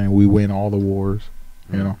 You know what I'm saying? We win all the wars.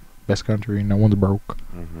 You know, best country. No one's broke.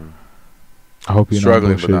 Mm-hmm. I hope you're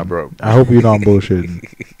Struggling not but not bullshitting. broke. I hope you're not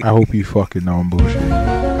bullshitting. I hope you fucking know I'm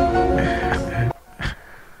bullshitting.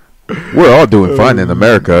 We're all doing fine in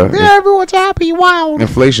America. Yeah, everyone's happy. Wow.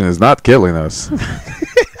 Inflation is not killing us.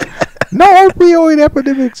 No opioid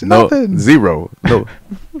epidemics. No, Nothing. zero. No.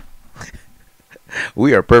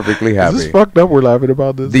 We are perfectly Is happy. this fucked up? We're laughing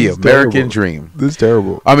about this. The This is American terrible. dream. This is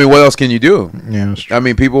terrible. I mean, what else can you do? Yeah, that's true. I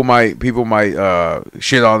mean, people might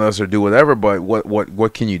shit on us or do whatever, but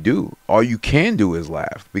what can you do? All you can do is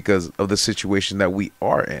laugh because of the situation that we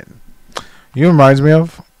are in. You reminds me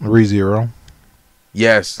of ReZero.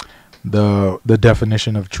 Yes. The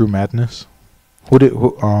definition of true madness. Who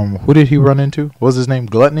did he run into? What was his name?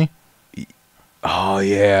 Gluttony. Oh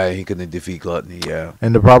yeah, he couldn't defeat gluttony. Yeah,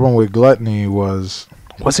 And the problem with gluttony was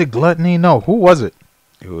it gluttony? No, who was it?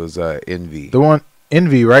 it was envy. The one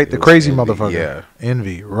envy, right? It The was crazy envy, motherfucker. yeah.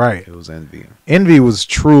 Envy, right? It was envy. Envy was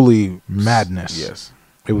truly madness. Yes.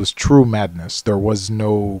 It was true madness. There was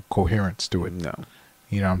no coherence to it. No.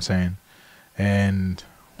 You know what I'm saying? And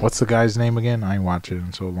what's the guy's name again? I ain't watched it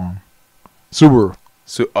in so long. Subaru.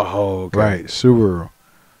 Okay. Right, Subaru.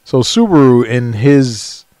 So Subaru in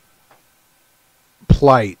his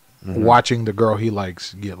plight, Mhm. watching the girl he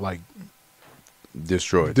likes get like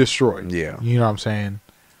Destroyed. destroyed. Yeah. You know what I'm saying?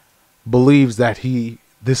 Believes that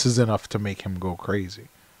this is enough to make him go crazy.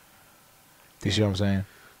 You see what I'm saying?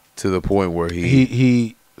 To the point where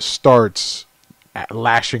He starts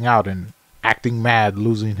lashing out and acting mad,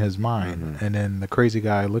 losing his mind. Mhm. And then the crazy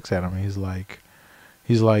guy looks at him and he's like,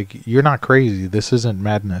 you're not crazy. This isn't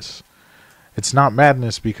madness. It's not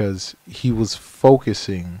madness because he was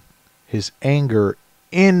focusing his anger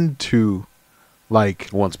into like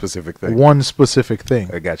one specific thing. one specific thing.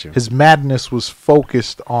 I got you. His madness was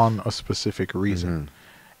focused on a specific reason. Mhm.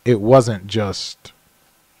 It wasn't just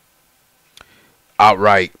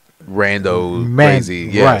Outright rando, crazy.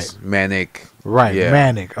 Yes. Manic. Yeah.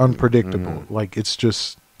 manic, unpredictable. Mhm. Like it's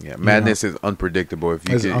just Yeah, madness is unpredictable. If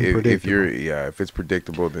you It's if unpredictable. you're if it's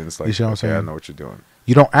predictable, then it's like You see what I'm okay, I saying? know what you're doing.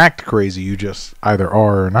 you don't act crazy. You just either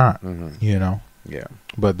are or not. Hmm. You know. Yeah,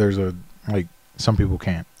 But there's some people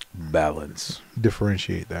can't balance.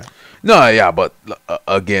 differentiate that. No, yeah, but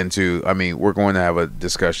again, too. I mean, we're going to have a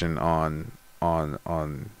discussion on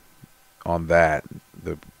that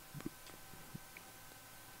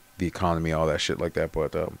the economy, all that shit like that.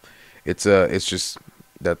 But it's just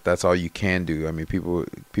that's all you can do. I mean, people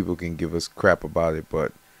can give us crap about it,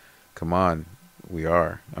 but come on, we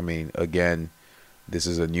are. I mean, again, this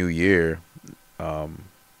is a new year.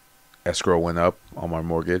 Escrow went up on my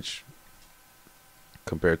mortgage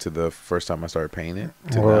compared to the first time I started paying it.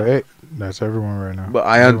 to Well, now. that's everyone right now. But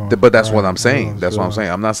Everyone. but that's what Right. I'm saying. That's what I'm So- saying.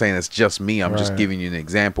 I'm not saying it's just me. I'm just Right. giving you an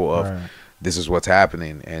example of Right. this is what's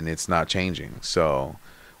happening and it's not changing. So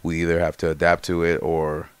we either have to adapt to it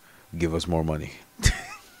or give us more money.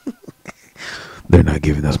 They're not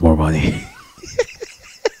giving us more money.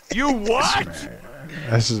 You what?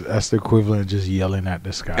 That's the equivalent of just yelling at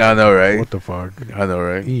the sky. I know, right? What the fuck? I know,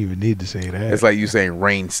 right? You even need to say that. It's like you saying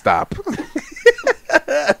rain stop.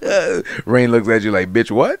 Rain looks at you like,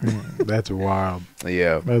 bitch, what? That's wild.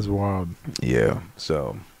 Yeah. That's wild. Yeah.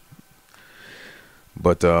 So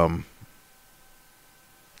but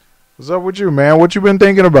What's up with you, man? What you been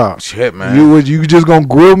thinking about? Shit, man. You just gonna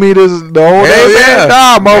grill me the whole day, yeah. man?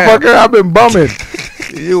 Nah, motherfucker, I've been bumming.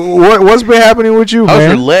 What's been happening with you, How's man?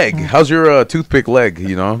 your leg? How's your toothpick leg?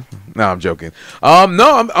 You know? No, I'm joking.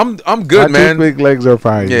 No, I'm good, My man. toothpick legs are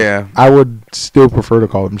fine. Yeah. I would still prefer to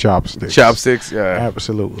call them chopsticks. Chopsticks, yeah.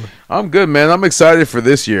 Absolutely. I'm good, man. I'm excited for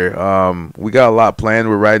this year. We got a lot planned.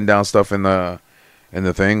 We're writing down stuff in the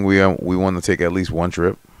thing. We want to take at least one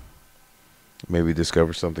trip. Maybe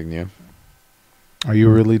discover something new. Are you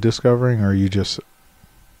really discovering, or are you just?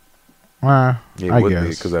 I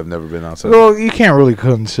guess because I've never been outside. Well, you can't really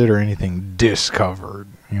consider anything discovered.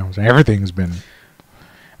 You know what I'm saying? Everything's been,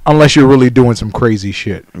 unless you're really doing some crazy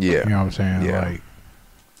shit. Yeah. You know what I'm saying? Yeah. Like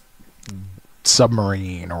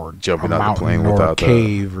submarine or Jumping a out the plane mountain or without a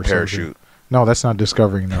cave or parachute. something. No, that's not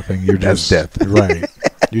discovering nothing. You're That's just death. Right.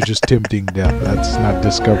 You're just tempting death. That's not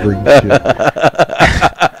discovering shit.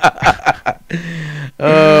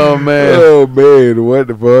 Oh man. Oh man, what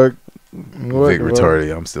the fuck? Big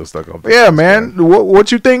retarded. I'm still stuck on. Yeah, man.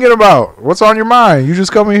 What you thinking about? What's on your mind? You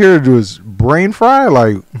just coming here to do is brain fry?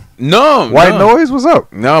 Like white noise? What's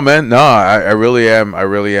up? No, man. No, I really am. I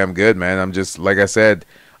really am good, man. I'm just like I said.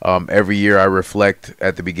 Every year I reflect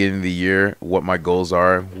at the beginning of the year what my goals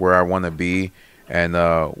are, where I want to be, and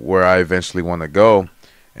where I eventually want to go,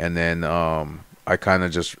 and then I kind of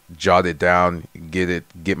just jot it down, get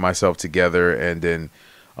myself together, and then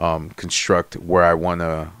construct where I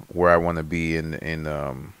wanna be in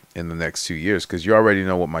the next 2 years. Because you already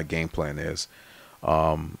know what my game plan is,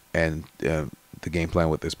 and the game plan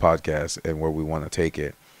with this podcast and where we want to take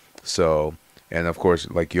it. So. And of course,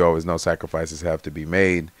 like you always know, sacrifices have to be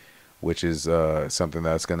made, which is something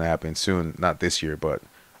that's going to happen soon. Not this year, but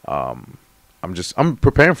I'm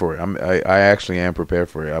preparing for it. I actually am prepared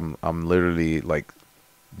for it. I'm literally like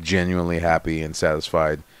genuinely happy and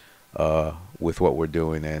satisfied with what we're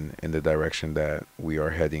doing and in the direction that we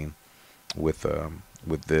are heading with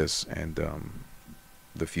this and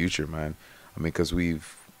the future, man. I mean, because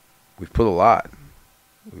we've put a lot,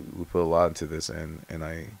 we put a lot into this, and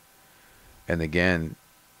again,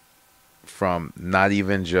 from not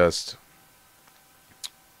even just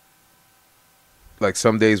like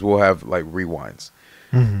some days we'll have like rewinds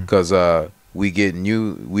because we get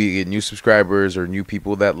new subscribers or new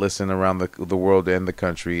people that listen around the world and the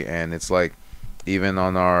country, and it's like even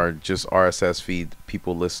on our just RSS feed,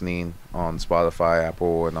 people listening on Spotify,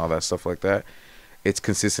 Apple, and all that stuff like that. It's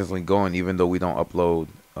consistently going, even though we don't upload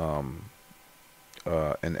an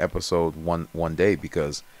episode one day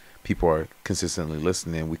because people are consistently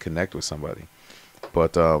listening. We connect with somebody,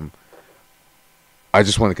 but I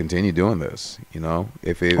just want to continue doing this. You know,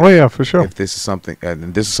 For sure. If this is something,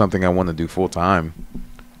 and this is something I want to do full time,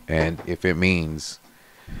 and if it means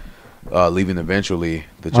leaving eventually,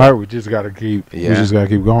 the job. All right, we just gotta keep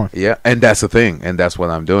going. Yeah, and that's the thing, and that's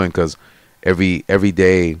what I'm doing because every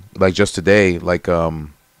day, like just today, like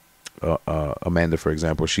Amanda, for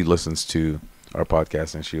example, she listens to our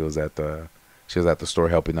podcast, and she was at the store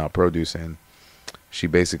helping out produce, and she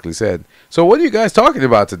basically said, "So what are you guys talking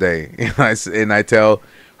about today?" And I tell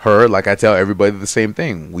her, like I tell everybody, the same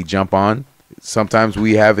thing. We jump on. Sometimes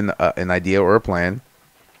we have an idea or a plan,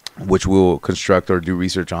 which we'll construct or do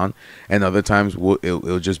research on, and other times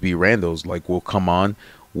it'll just be randos. Like we'll come on,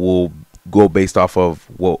 we'll go based off of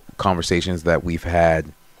what conversations that we've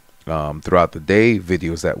had throughout the day,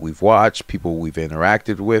 videos that we've watched, people we've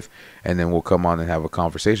interacted with, and then we'll come on and have a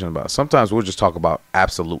conversation about it. Sometimes we'll just talk about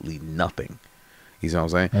absolutely nothing. You know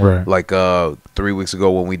what I'm saying? Right. Like 3 weeks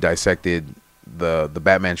ago when we dissected the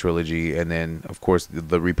Batman trilogy, and then of course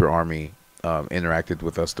the Reaper Army interacted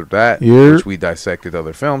with us through that, which we dissected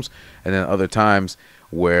other films, and then other times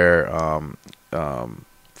where,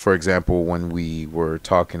 for example, when we were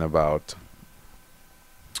talking about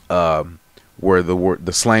where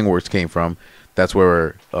the slang words came from, that's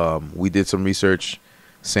where we did some research.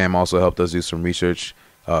 Sam also helped us do some research.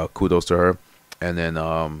 Kudos to her. And then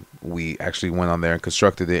we actually went on there and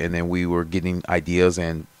constructed it, and then we were getting ideas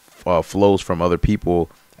and flows from other people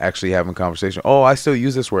actually having conversation. Oh, I still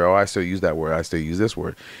use this word. Oh, I still use that word. I still use this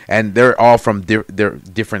word. And they're all from they're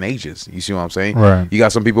different ages. You see what I'm saying? Right. You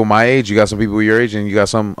got some people my age, you got some people your age, and you got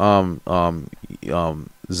some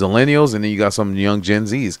Zillennials, and then you got some young Gen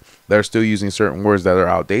Zs that are still using certain words that are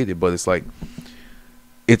outdated. But it's like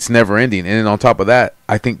it's never ending. And then on top of that,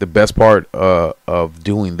 I think the best part of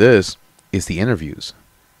doing this is the interviews,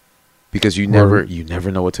 because you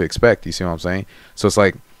never know what to expect. You see what I'm saying? So it's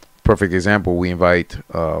like perfect example. We invite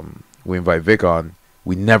Vic on.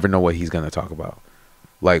 We never know what he's going to talk about.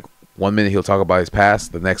 Like 1 minute he'll talk about his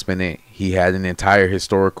past, the next minute he had an entire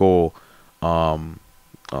historical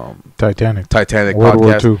Titanic podcast.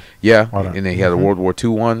 War II. Yeah, Hold on. and then he had a World War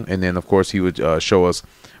II one, and then of course he would show us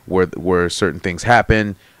where certain things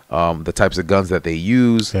happen, the types of guns that they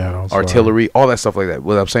use, artillery, all that stuff like that.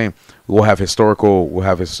 What I'm saying, we'll have historical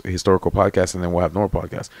podcast, and then we'll have normal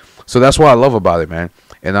podcast. So that's what I love about it, man.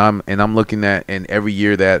 And I'm looking at, and every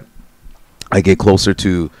year that I get closer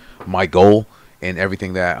to my goal and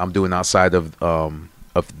everything that I'm doing outside of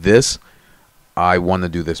this, I want to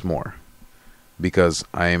do this more, because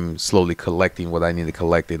I am slowly collecting what I need to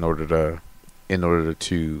collect in order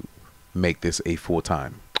to make this a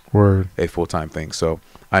full-time thing. So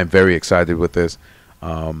I'm very excited with this.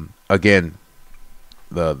 Again,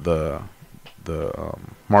 the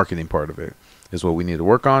marketing part of it is what we need to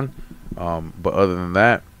work on. But other than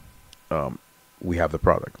that, we have the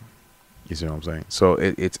product. You see what I'm saying? So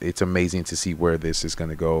it's amazing to see where this is going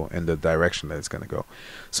to go and the direction that it's going to go.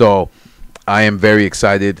 So I am very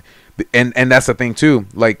excited. And that's the thing too.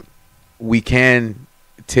 Like, we can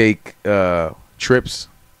take trips,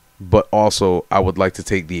 but also I would like to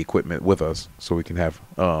take the equipment with us so we can have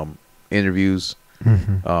interviews,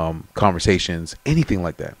 conversations, anything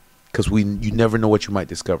like that. Because you never know what you might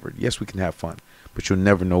discover. Yes, we can have fun, but you'll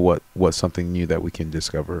never know what something new that we can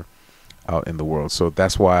discover out in the world. So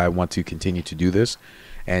that's why I want to continue to do this.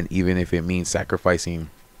 And even if it means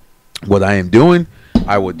sacrificing what I am doing,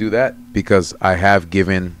 I will do that, because I have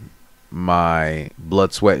given my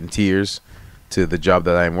blood, sweat, and tears to the job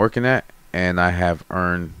that I'm working at, and I have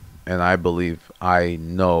earned, and I believe, I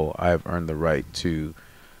know I have earned the right to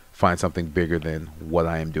find something bigger than what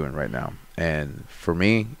I am doing right now. And for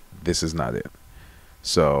me, this is not it.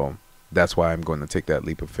 So that's why I'm going to take that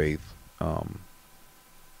leap of faith.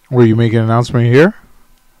 Were you making an announcement here?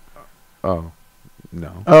 Oh,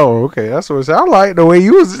 no. Oh, okay. That's what it sounded like. The way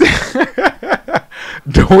you was,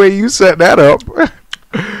 the way you set that up.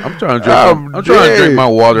 I'm trying to drink my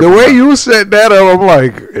water. The way you set that up, I'm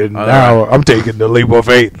like, and now I'm taking the leap of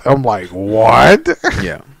faith. I'm like, what?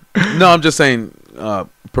 Yeah. No, I'm just saying,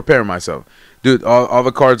 prepare myself. Dude, all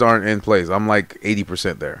the cards aren't in place. I'm like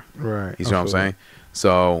 80% there. Right. You see what I'm saying?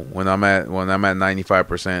 So when I'm at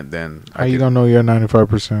 95%, then how you gonna know you're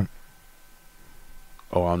 95%?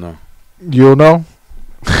 Oh, I'll know. You'll know.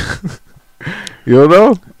 You'll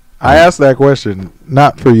know. I asked that question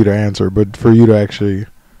not for you to answer, but for you to actually.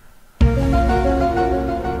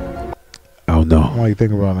 Oh no. Why you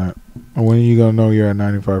think about that? When are you gonna know you're at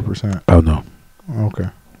 95%? Oh no. Okay.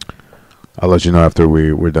 I'll let you know after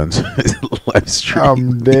we're done live stream.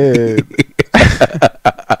 I'm dead.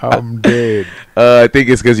 I'm dead. I think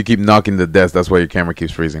it's because you keep knocking the desk. That's why your camera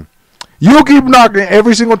keeps freezing. You keep knocking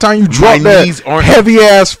every single time you drop that heavy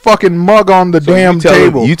ass fucking mug on the damn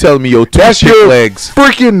table. You telling me your that's your legs,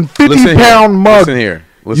 freaking 50-pound mug. Listen here.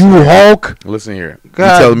 Hulk. Listen here.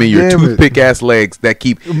 God, you telling me your toothpick ass legs that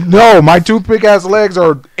keep my toothpick ass legs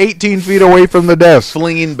are 18 feet away from the desk,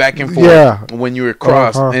 flinging back and forth when you're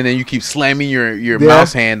crossed, and then you keep slamming your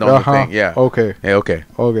mouse hand on the thing. Yeah. Okay. Yeah.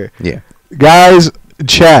 Okay. Yeah. Guys,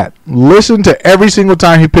 chat. Listen to every single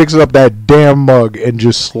time he picks up that damn mug and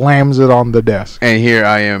just slams it on the desk. And here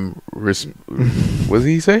I am. What did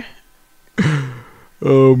he say?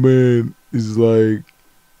 Oh man, he's like.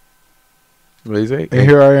 What did he say? And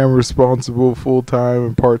here I am, responsible full-time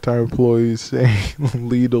and part-time employees saying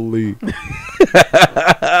lead a league.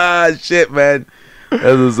 Shit, man.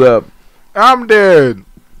 That's what's up. I'm dead.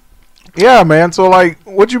 Yeah, man. So, like,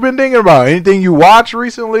 what you been thinking about? Anything you watched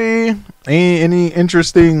recently? Any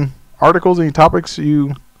interesting articles? Any topics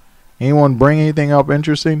anyone bring anything up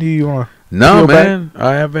interesting to you? No, man.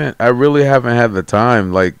 I haven't. I really haven't had the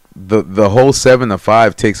time. Like, the whole 7 to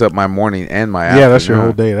 5 takes up my morning and my afternoon. Yeah, that's your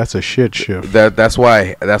whole day. That's a shit shift. That's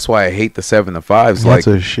why I hate the 7 to 5s. That's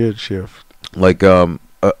a shit shift. Like,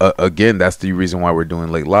 again, that's the reason why we're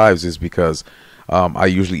doing late lives, is because I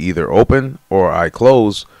usually either open or I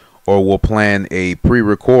close, or we'll plan a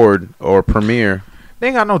pre-record or premiere. They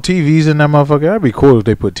ain't got no TVs in that motherfucker. That'd be cool if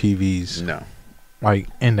they put TVs. No. Like,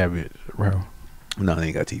 in that bitch, bro. No, they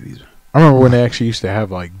ain't got TVs. I remember when they actually used to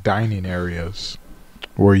have, like, dining areas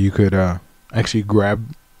where you could actually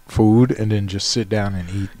grab food and then just sit down and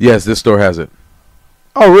eat. Yes, this store has it.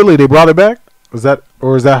 Oh, really? They brought it back? Has that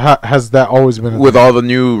always been with all the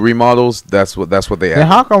new remodels? That's what they have. And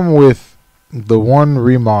how come with the one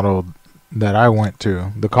remodel that I went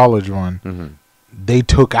to, the college one, they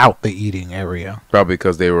took out the eating area? Probably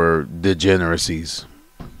because they were degeneracies.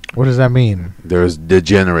 What does that mean? There's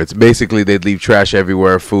degenerates. Basically, they'd leave trash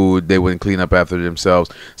everywhere, food. They wouldn't clean up after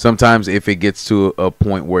themselves. Sometimes if it gets to a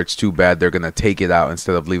point where it's too bad, they're going to take it out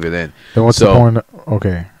instead of leave it in. Then what's the point?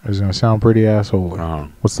 Okay, it's going to sound pretty asshole.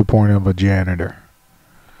 What's the point of a janitor?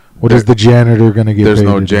 What is the janitor gonna get? There's paid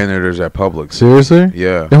no to do? janitors at Publix. Seriously?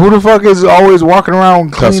 Yeah. Then who the fuck is always walking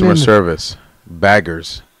around cleaning? Customer service.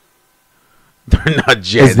 Baggers. They're not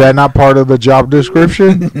janitors. Is that not part of the job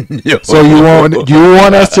description? Yo. So you want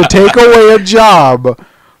us to take away a job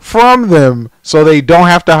from them so they don't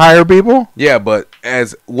have to hire people? Yeah, but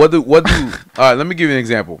as what do all right, let me give you an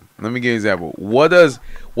example. What does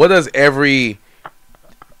every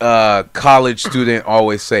college student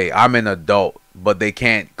always say? I'm an adult, but they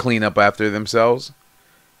can't clean up after themselves.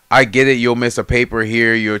 I get it, you'll miss a paper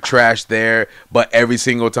here, you're trash there, but every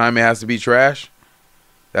single time it has to be trash?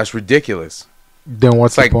 That's ridiculous. Then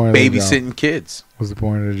what's It's like the point of the job? babysitting kids. What's the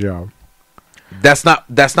point of the job? That's not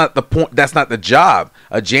the point. That's not the job.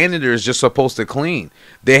 A janitor is just supposed to clean.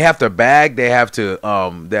 They have to bag. They have to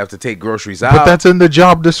take groceries out. But that's in the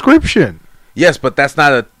job description. Yes, but that's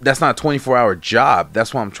not a 24-hour job.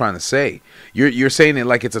 That's what I'm trying to say. You're saying it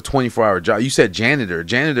like it's a 24-hour job. You said janitor.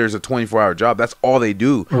 Janitor is a 24-hour job. That's all they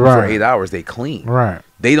do for Right. 8 hours. They clean. Right.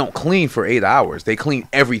 They don't clean for 8 hours. They clean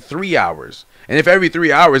every 3 hours. And if every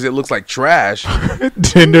 3 hours it looks like trash,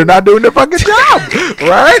 Then they're not doing their fucking job.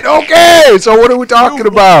 Right? Okay. So what are we talking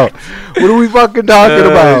about? What are we fucking talking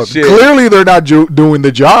about? shit. Clearly they're not doing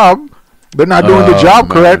the job. They're not doing the job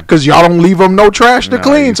man. correct because y'all don't leave them no trash to Nah,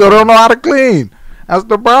 clean, you so they don't know how to clean. That's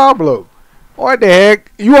the problem. What the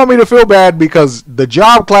heck? You want me to feel bad because the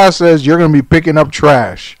job class says you're going to be picking up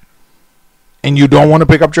trash, and you don't want to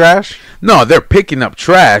pick up trash? no, they're picking up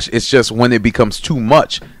trash. It's just when it becomes too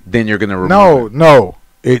much, then you're gonna remove it. No.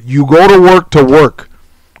 You go to work.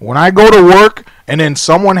 When I go to work, and then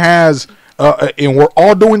someone has, and we're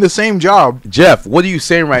all doing the same job. Jeff, what are you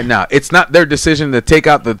saying right now? It's not their decision to take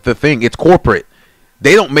out the thing. It's corporate.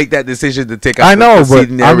 They don't make that decision to take out I know, the but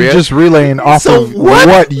seating I'm area. just relaying off So of what?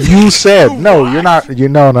 what you said. No, you're not.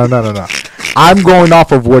 No. I'm going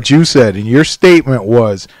off of what you said, and your statement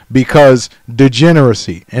was because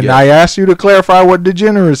degeneracy. And Yeah. I asked you to clarify what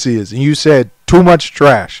degeneracy is, and you said too much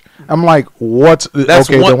trash. I'm like, what's That's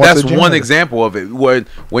okay? one. Then what's That's degeneracy? one example of it. Where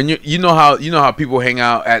when you know how people hang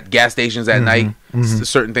out at gas stations at night,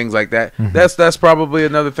 certain things like that. That's probably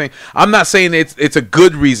another thing. I'm not saying it's a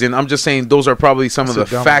good reason. I'm just saying those are probably some of the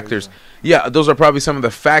That's a dumb factors. reason. Yeah, those are probably some of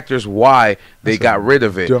the factors why they got rid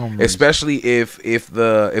of it. dumb reason. Especially if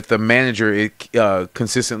the manager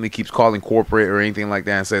consistently keeps calling corporate or anything like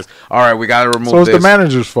that and says, "All right, we got to remove So it's this." the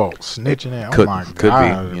manager's fault. Snitching it. Could- Oh my could be,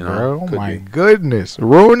 god, you know, bro. Oh could my be. goodness.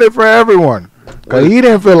 Ruined it for everyone. 'Cause he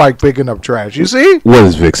didn't feel like picking up trash. You see? What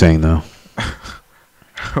is Vic saying though?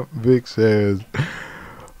 Vic says,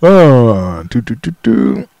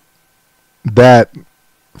 that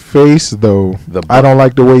face though. The I don't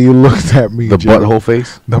like the way you looked at me. The Joe. butthole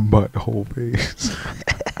face. The butthole face.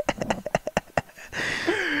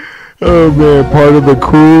 Oh man, part of the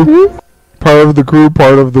crew. Part of the crew,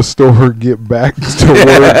 part of the store. Get back to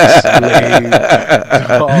work.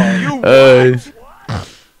 Slave.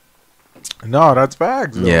 No, that's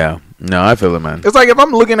facts. Though. Yeah. No, I feel it, man. It's like if I'm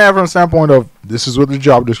looking at it from the standpoint of this is what the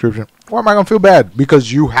job description. Why am I gonna feel bad?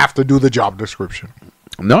 Because you have to do the job description.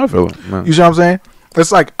 No, I feel it. No. You see what I'm saying?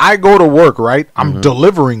 It's like I go to work, right? I'm Mm-hmm.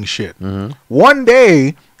 delivering shit. One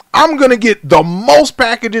day I'm gonna get the most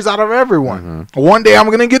packages out of everyone. Mm-hmm. One day I'm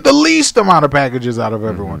gonna get the least amount of packages out of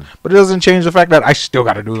everyone. But it doesn't change the fact that I still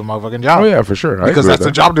got to do the motherfucking job. Oh yeah, for sure. I Because agree that's with the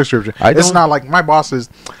that. job description. I It's don't- not like my boss is,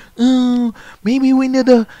 oh, maybe we need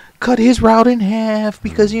to cut his route in half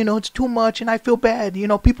because, it's too much and I feel bad.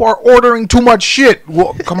 People are ordering too much shit.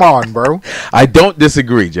 Well, come on, bro. I don't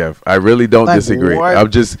disagree, Jeff. I really don't Like disagree. what?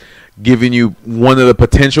 I'm just giving you one of the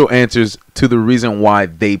potential answers to the reason why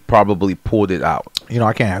they probably pulled it out.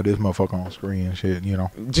 I can't have this motherfucker on screen and shit,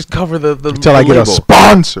 Just cover the Until I get a label.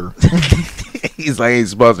 sponsor. He's like, ain't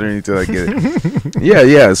sponsoring until I get it.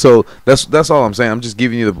 yeah. So that's all I'm saying. I'm just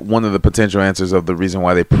giving you one of the potential answers of the reason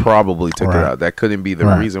why they probably took it Right. out. That couldn't be the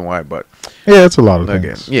Right. reason why, but Yeah, it's a lot of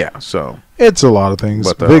again, things. yeah. So It's a lot of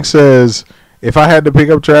things. But, Vic says, if I had to pick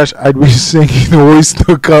up trash, I'd be singing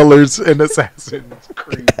Oyster Colors and Assassin's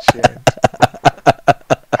Creed shit.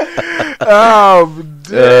 Oh,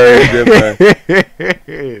 damn.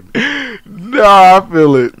 No, I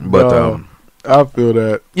feel it. But, No, I feel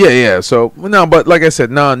that. yeah. So no, but like I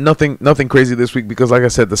said, nothing crazy this week because, like I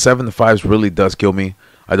said, the 7 to 5s really does kill me.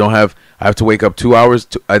 I have to wake up 2 hours,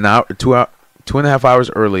 2.5 hours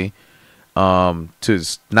early, to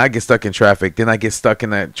not get stuck in traffic. Then I get stuck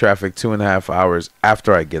in that traffic 2.5 hours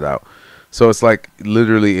after I get out. So it's like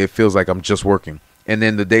literally, it feels like I'm just working. And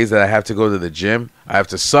then the days that I have to go to the gym, I have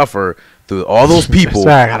to suffer through all those people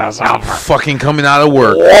I gotta suffer. fucking coming out of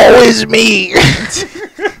work. Woe is me.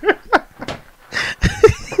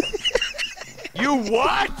 You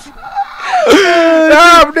what?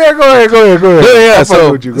 I'm there. Go ahead. Yeah, I'll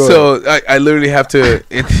fuck with you. Go ahead. I literally have to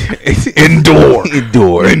Endure.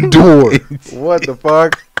 What the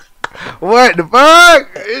fuck? What the fuck?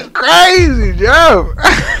 It's crazy, Joe.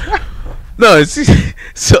 No, it's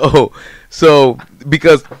so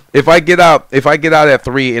because if I get out at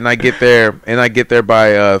 3 and I get there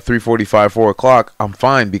by 3:45, 4 o'clock, I'm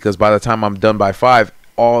fine because by the time I'm done by 5,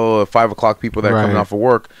 all the 5 o'clock people that are coming off of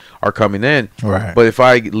work are coming in. Right. But if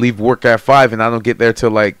I leave work at 5 and I don't get there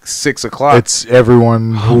till like 6 o'clock, It's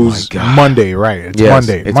everyone who's Monday, right? It's Yes,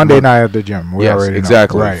 Monday. it's Monday night at the gym. We Yes, already know.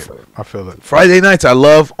 exactly. Right. I feel it. Friday nights I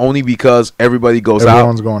love only because everybody goes out.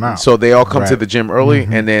 Everyone's going out. So they all come to Right. the gym early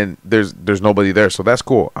and then there's nobody there. So that's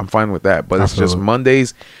cool. I'm fine with that. But it's just Absolutely.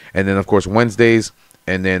 Mondays and then of course Wednesdays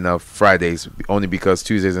and then Fridays only because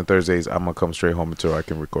Tuesdays and Thursdays I'm gonna come straight home until I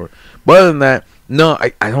can record. But other than that, no,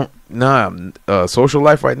 I don't social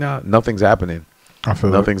life right now, nothing's happening. I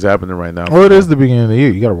feel Nothing's happening right now. Well, it is the beginning of the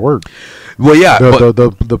year. You got to work. Well, yeah, but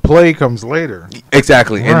The play comes later.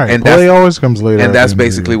 exactly. And play that's always comes later. and at that's the end of the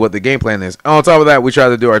basically year. what the game plan is. On top of that, we try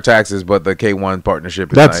to do our taxes, but the K1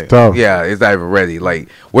 partnership is That's not, tough. Yeah, it's not even ready. Like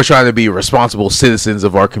we're trying to be responsible citizens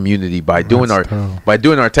of our community by doing That's tough.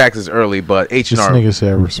 our taxes early. But This H&R, nigga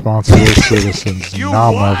said responsible citizens. You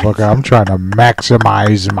Nah, what? motherfucker. I'm trying to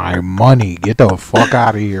maximize my money. Get the fuck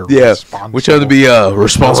out of here. yeah, we're trying to be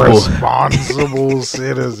responsible. Responsible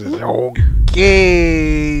citizens.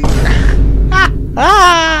 Okay.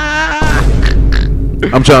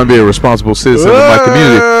 I'm trying to be a responsible citizen of my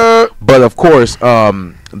community. But of course,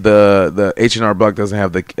 the H&R block doesn't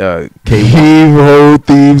have the K1. Heave-ho,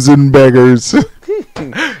 thieves and beggars.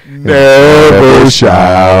 Never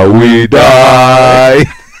shall we die.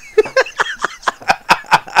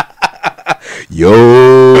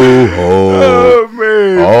 Yo ho,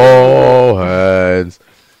 man. all hands,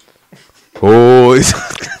 boys.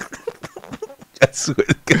 I swear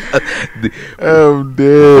to God. I'm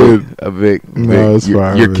dead. Vic, No, it's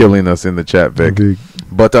fine, you're Vic. killing us in the chat, Vic.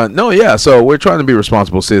 But no, yeah. So we're trying to be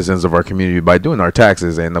responsible citizens of our community by doing our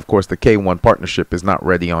taxes, and of course, the K1 partnership is not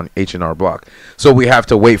ready on H&R Block, so we have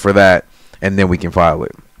to wait for that, and then we can file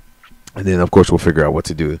it, and then of course we'll figure out what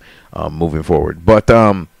to do moving forward. But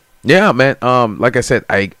yeah, man. Like I said,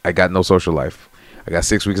 I got no social life. I got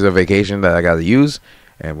 6 weeks of vacation that I got to use,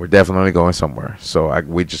 and we're definitely going somewhere. So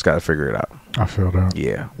we just got to figure it out. I feel that.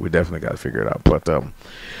 Yeah, we definitely got to figure it out. But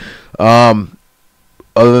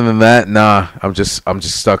other than that, nah, I'm just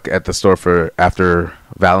stuck at the store for after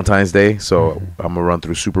Valentine's Day. So I'm gonna run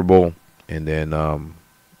through Super Bowl, and then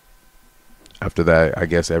after that, I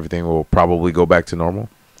guess everything will probably go back to normal.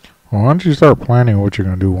 Well, why don't you start planning what you're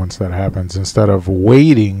going to do once that happens instead of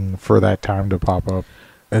waiting for that time to pop up,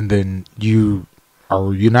 and then you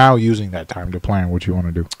now using that time to plan what you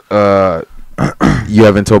want to do? You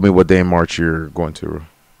haven't told me what day in March you're going to.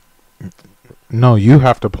 No, you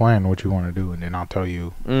have to plan what you want to do, and then I'll tell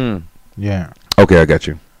you. Yeah. Okay, I got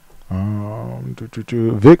you.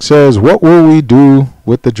 Vic says, "What will we do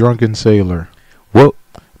with the drunken sailor? Well,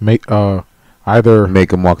 Either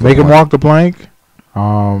make him walk. walk the plank.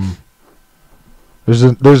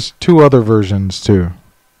 There's 2 other versions too.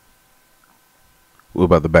 What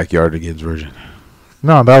about the backyardigans version?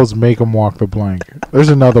 No, that was make him walk the plank. There's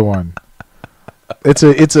another one. It's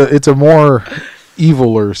a more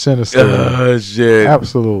evil or sinister. Oh shit!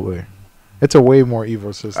 Absolutely, it's a way more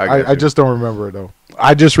evil system. I got I you. just don't remember it though.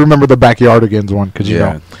 I just remember the backyardigans one because you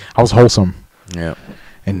know I was wholesome Yeah.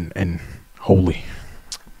 and holy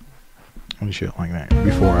and shit like that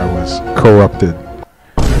before I was corrupted.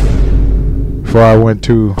 Before I went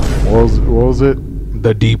to what was it?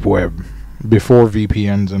 The deep web. Before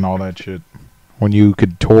VPNs and all that shit. When you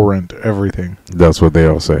could torrent everything. That's what they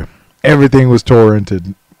all say. Everything was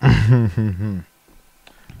torrented.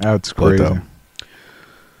 That's crazy. But,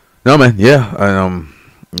 no, man. Yeah.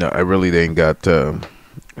 No, I really didn't got.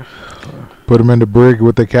 Put him in the brig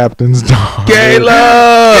with the captain's dog. Caleb!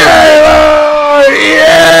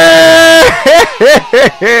 Yeah!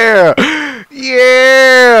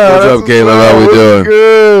 Yeah! What's up, Caleb? How we doing?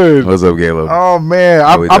 Good. What's up, Caleb? Oh, man.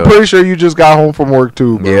 How we I'm doing? pretty sure you just got home from work,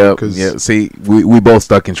 too, bro. Yeah. See, we both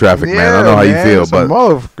stuck in traffic, man. I know how you feel, it's a but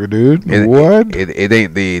motherfucker, dude. it, What? It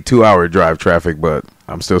ain't the 2-hour drive traffic, but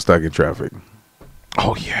I'm still stuck in traffic.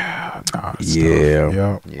 Oh, yeah. Nah, it's Yeah.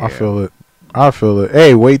 tough. Yeah. I feel it.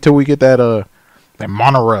 Hey, wait till we get that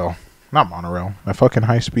monorail. Not monorail. That fucking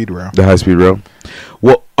high-speed rail. The high speed rail.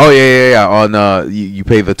 Well, yeah. On you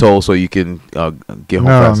pay the toll so you can get home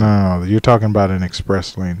faster. No. You're talking about an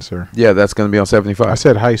express lane, sir. Yeah, that's gonna be on 75. I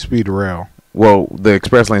said high-speed rail. Well, the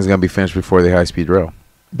express lane is gonna be finished before the high speed rail.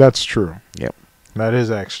 That's true. Yep. That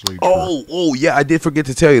is actually true. Oh yeah, I did forget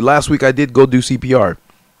to tell you. Last week I did go do CPR.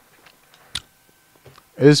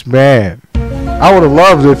 It's bad. I would have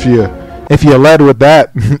loved if you led with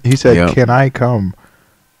that. He said, Yep. "Can I come?"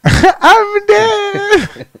 I'm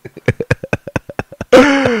dead.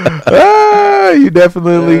 You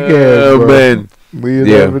definitely can, bro. Man. We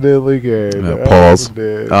Yeah. definitely can. Pause.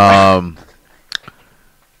 I'm dead.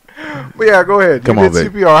 But yeah, go ahead. Come You on,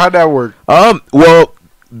 did babe. CPR. How'd that work? Well,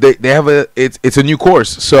 they have it's a new course,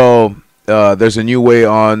 so there's a new way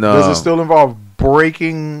on. Does it still involve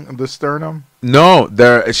breaking the sternum? No,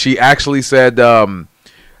 she actually said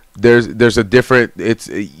there's a different. It's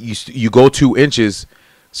you go 2 inches,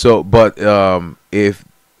 so but if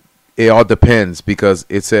it all depends because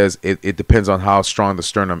it says it depends on how strong the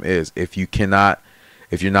sternum is. If you're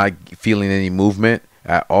not feeling any movement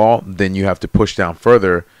at all, then you have to push down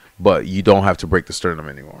further, but you don't have to break the sternum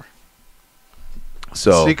anymore.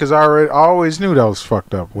 So See, because I always knew that was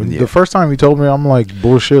fucked up. When Yeah. the first time you told me, I'm like,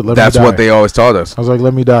 bullshit. that's what they always taught us. I was like,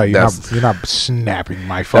 let me die. You're That's- not snapping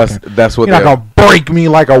my fucking. That's what You're they. not gonna break me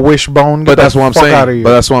like a wishbone. But that's what I'm saying. Outta here.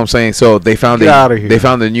 But that's what I'm saying. So they found Get outta here. they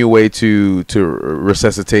found a new way to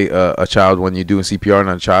resuscitate a child when you're doing CPR on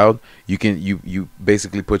a child. You can you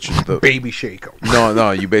basically put the baby shake 'em.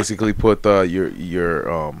 no you basically put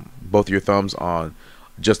your both your thumbs on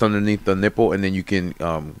just underneath the nipple, and then you can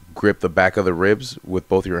grip the back of the ribs with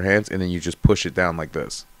both your hands, and then you just push it down like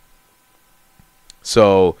this.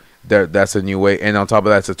 So that's a new way, and on top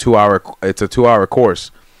of that, it's a 2-hour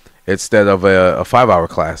course instead of a 5-hour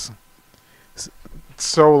class.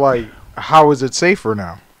 So like, how is it safer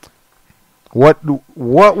now? What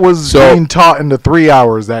was So- being taught in the 3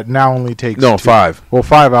 hours that now only takes No, 5. Well,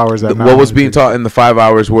 5 hours that now What was only being takes- taught in the 5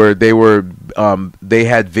 hours where they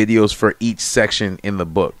had videos for each section in the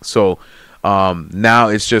book. So now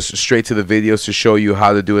it's just straight to the videos to show you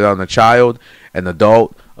how to do it on a child, an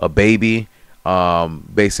adult, a baby.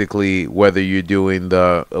 Basically, whether you're doing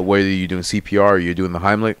CPR or you're doing the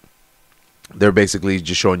Heimlich, they're basically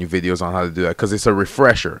just showing you videos on how to do that because it's a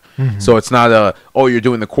refresher. So it's not you're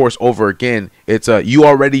doing the course over again. It's you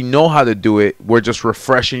already know how to do it. We're just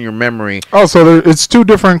refreshing your memory. Oh, so it's 2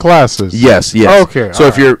 different classes. Yes. Okay, So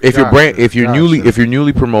if alright. you're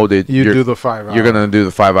newly promoted, You do the 5 hours. you're gonna do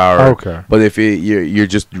the 5-hour. Okay. But if you're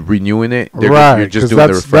just renewing it, Right, you're just 'cause doing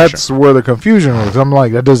the refresher. that's where the confusion was. I'm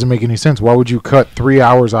like, that doesn't make any sense. Why would you cut 3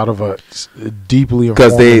 hours out of a deeply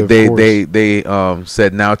Because informative course? they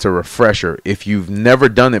said now it's a refresher. If you've never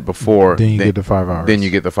done it before, Then you get the 5 hours. Then you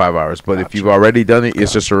get the 5 hours. But if Gotcha. you've already done it,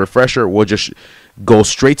 it's just a refresher. We'll just go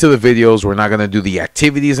straight to the videos. We're not going to do the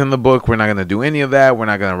activities in the book. We're not going to do any of that. We're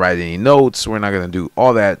not going to write any notes. We're not going to do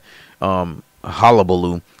all that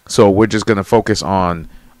hullabaloo. So we're just going to focus on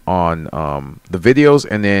the videos,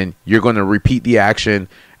 and then you're going to repeat the action,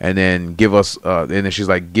 and then give us and then she's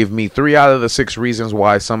like, give me 3 out of the 6 reasons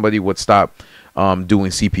why somebody would stop doing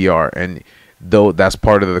CPR. And though that's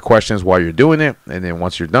part of the questions while you're doing it, and then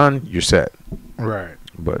once you're done, you're set. Right.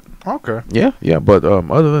 But Okay. yeah, but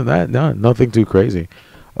other than that, nothing too crazy.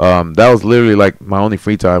 That was literally like my only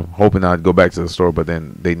free time, hoping I'd go back to the store, but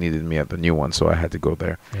then they needed me at the new one, so I had to go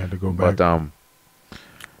there. You had to go back. But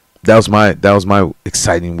that was my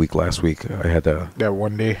exciting week last week. I had to that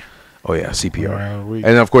one day. oh yeah, CPR. Yeah, we-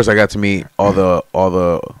 And of course I got to meet all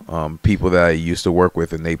the people that I used to work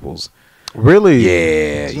with in Naples. Really?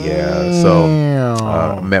 Yeah. So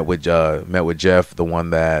Damn. met with Jeff, the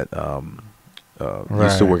one that used to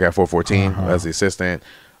Right. work at 414 Uh-huh. as the assistant.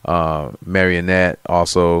 Marionette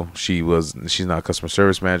also, she's not a customer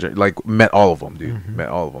service manager. Like, met all of them, dude. Met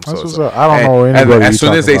all of them. That's So what's it's- up. I don't and- know and anybody as you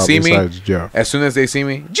soon as talking they about see me, besides Jeff. as soon as they see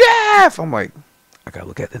me, Jeff, I'm like, I gotta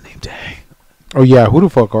look at the name tag. Oh yeah, who the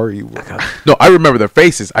fuck are you? No, I remember their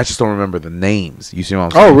faces. I just don't remember the names. You see what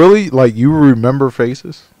I'm saying? Oh really? Like you remember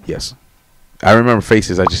faces? Yes. I remember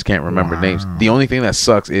faces. I just can't remember names. The only thing that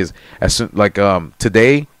sucks is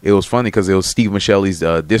today it was funny because it was Steve Michelle's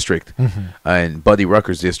district and Buddy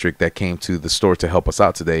Rucker's district that came to the store to help us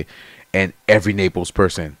out today, and every Naples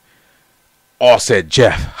person all said,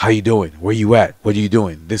 "Jeff, how you doing? Where you at? What are you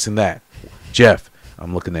doing? This and that." Jeff,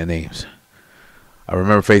 I'm looking at names. I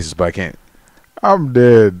remember faces, but I can't. I'm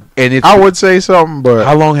dead. And it's I would say something, but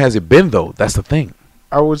how long has it been though? That's the thing.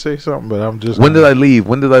 I would say something, but I'm just. When did I leave?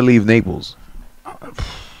 When did I leave Naples? I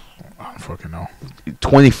don't fucking know.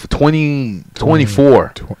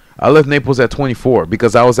 24. I left Naples at 24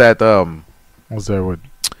 because I was at What's that? What?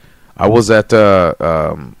 I was at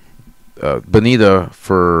Bonita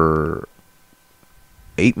for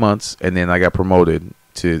 8 months, and then I got promoted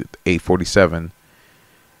to 847,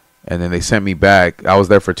 and then they sent me back. I was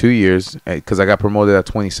there for 2 years because I got promoted at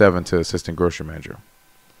 27 to assistant grocery manager.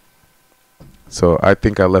 So I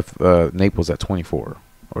think I left Naples at 24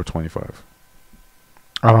 or 25.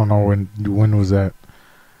 I don't know when was that.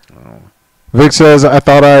 Oh. Vic says, I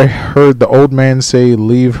thought I heard the old man say,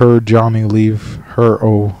 leave her, Johnny, leave her,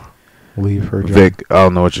 oh, leave her, Johnny. Vic, I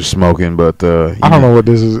don't know what you're smoking, but I don't know what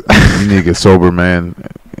this is. you need to get sober, man.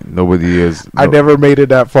 Nobody is. I never made it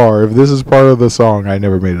that far. If this is part of the song, I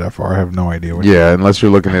never made it that far. I have no idea. Yeah, unless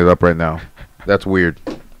you're looking it up right now. That's weird.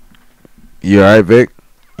 You all right, Vic?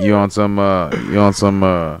 You on some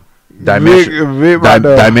dimensional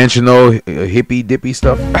hippie dippy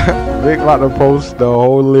stuff? Vic about to post the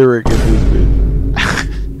whole lyric in this bit.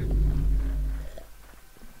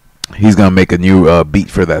 He's gonna make a new beat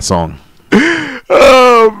for that song.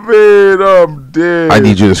 Oh man, I'm dead. I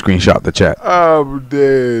need you to screenshot the chat. I'm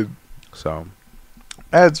dead. So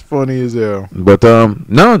that's funny as hell. But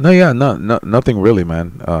no, nothing really,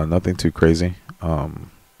 man. Nothing too crazy. No,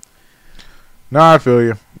 I feel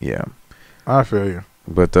you. Yeah, I feel you.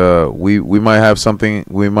 but we might have something.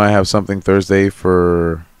 We might have something Thursday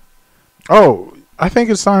for. Oh, I think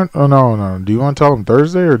it's time. Oh no. Do you want to tell them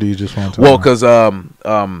Thursday or do you just want to? Well, because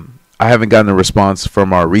I haven't gotten a response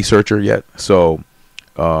from our researcher yet. So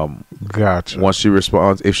gotcha. once she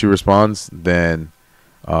responds, if she responds, then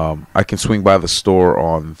I can swing by the store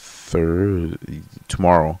on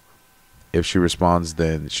tomorrow. If she responds,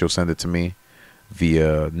 then she'll send it to me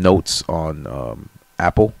via notes on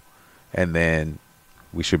Apple, and then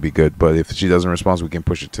we should be good. But if she doesn't respond, we can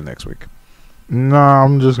push it to next week. Nah,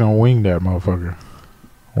 I'm just gonna wing that motherfucker.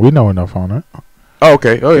 We know enough on it. Oh,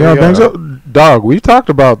 okay. Oh, Yeah, yeah. so, dog, we've talked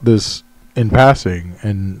about this in passing,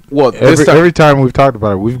 and Well, every time we've talked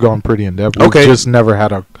about it, we've gone pretty in depth. Okay. We've just never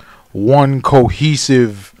had a one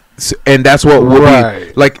cohesive. And that's what will Right.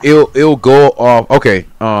 be like. It'll go off. Okay.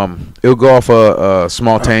 It'll go off a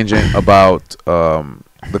small tangent about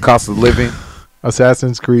the cost of living.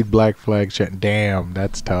 Assassin's Creed Black Flag chat. Damn,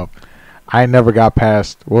 that's tough. I never got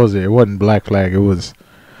past. What was it? It wasn't Black Flag. It was.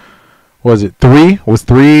 Was it 3? Was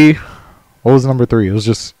 3? What was number 3? It was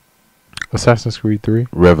just Assassin's Creed 3.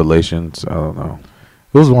 Revelations. I don't know.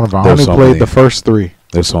 It was one of them. I There's only so played many. the first 3.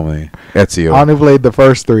 There's so many. Ezio. I only played the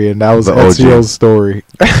first 3, and that was The OG. Ezio's story.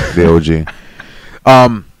 The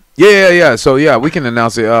OG. Yeah. So yeah, we can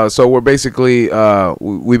announce it. So we're basically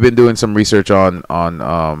we've been doing some research on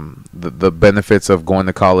the benefits of going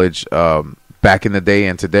to college back in the day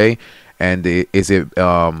and today, and and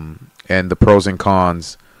the pros and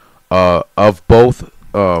cons of both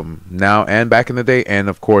now and back in the day, and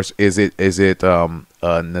of course, is it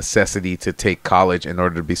a necessity to take college in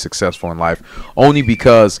order to be successful in life? Only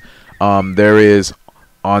because there is,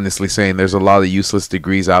 honestly saying, there's a lot of useless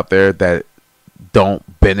degrees out there that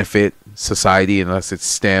don't benefit society unless it's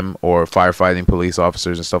STEM or firefighting, police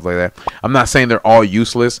officers, and stuff like that. I'm not saying they're all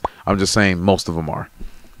useless. I'm just saying most of them are.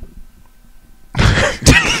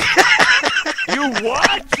 You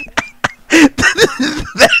what?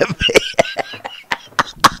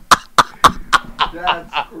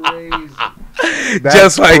 That's crazy.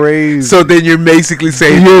 Just like crazy. so, then you're basically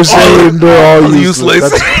saying You're saying they're all useless.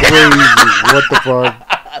 That's crazy. What the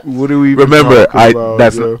fuck? What do we Remember,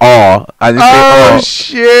 that's Jeff? all. I didn't say Oh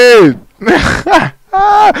shit!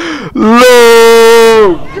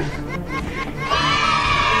 Luke.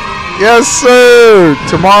 Yes, sir.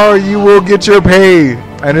 Tomorrow you will get your pay,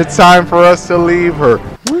 and it's time for us to leave her.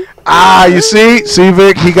 You see,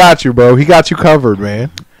 Vic, he got you, bro. He got you covered, man.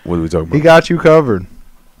 What are we talking about? He got you covered.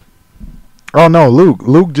 Oh no, Luke.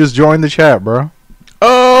 Luke just joined the chat, bro.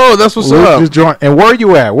 Oh, that's what's Luke up. just joined. And where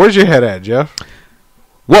you at? Where's your head at, Jeff?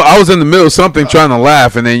 Well, I was in the middle of something trying to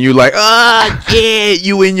laugh, and then you're like, yeah,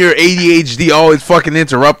 you and your ADHD always fucking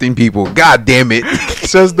interrupting people. God damn it.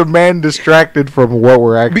 Says the man distracted from what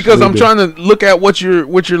we're actually Because I'm doing. trying to look at what you're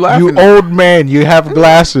laughing You at. old man, you have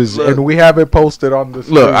glasses, Look. and we have it posted on the Look,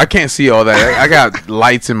 screen. I can't see all that. I got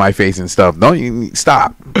lights in my face and stuff. Don't you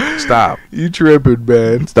stop. You tripping,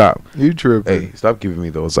 man. Stop. You tripping. Hey, stop giving me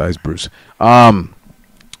those eyes, Bruce.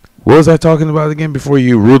 What was I talking about again before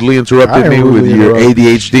you rudely interrupted me with your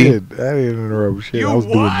ADHD? Shit. I didn't interrupt shit. I was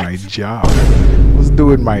doing my job. I was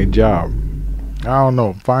doing my job. I don't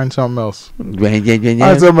know. Find something else. Find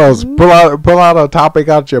something else. Pull out a topic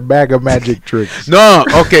out your bag of magic tricks. No,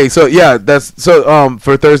 okay, so yeah,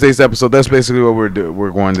 for Thursday's episode, that's basically what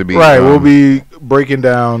we're going to be. Right, we'll be breaking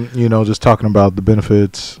down, just talking about the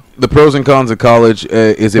benefits. The pros and cons of college.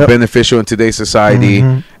 Is it beneficial in today's society?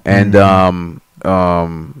 Mhm. And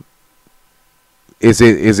is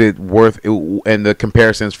it worth it, and the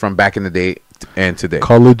comparisons from back in the day and today?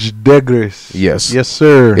 College degrees. Yes. Yes,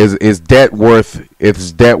 sir. Is debt worth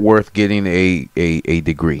getting a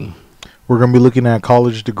degree? We're going to be looking at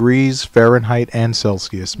college degrees, Fahrenheit and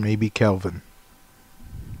Celsius, maybe Kelvin.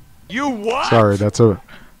 You what? Sorry, that's a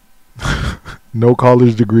no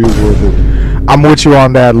college degree is worth it. I'm with you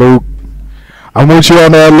on that, Luke.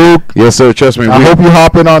 Yes, sir. Trust me. I hope you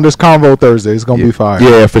hop in on this convo Thursday. It's gonna be fire.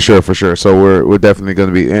 Yeah, for sure. So we're definitely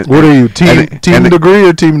gonna be. What are you, team degree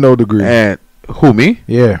or team no degree? And who, me?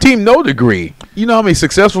 Yeah. Team no degree. You know how many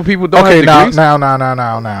successful people don't Okay, have degrees?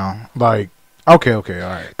 now. Like, okay, all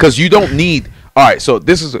right. Because you don't need. All right, so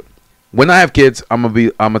this is when I have kids. I'm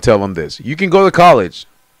gonna tell them this. You can go to college,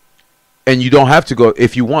 and you don't have to go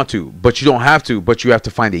if you want to, but you don't have to. But you have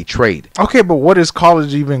to find a trade. Okay, but what is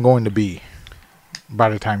college even going to be by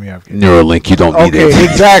the time you have kids? Neuralink. You don't need it. Okay,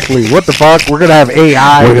 exactly. What the fuck? We're gonna have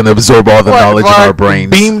AI. We're gonna absorb all the knowledge in our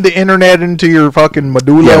brains. Beam the internet into your fucking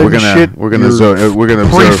medulla. Yeah, we're gonna absorb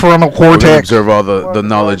prefrontal cortex. all the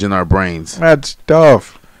knowledge in our brains. That's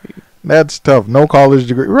tough. No college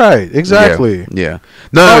degree. Right. Exactly. Yeah.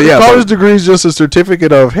 No. College degree is just a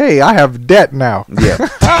certificate of, hey, I have debt now. Yeah.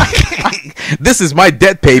 This is my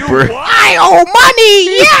debt paper. I owe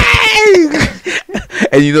money. Yay!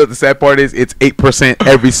 And you know what the sad part is? It's 8%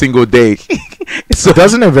 every single day. So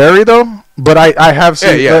doesn't it vary though? But I have seen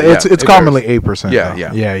it's commonly 8%.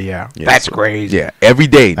 Yeah. That's crazy. Yeah, every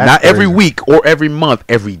day, That's not every crazy. week or every month.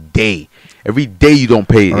 Every day. Every day you don't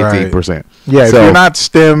pay, Right. it's 8%. Yeah, if So- you're not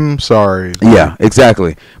STEM, sorry. Yeah,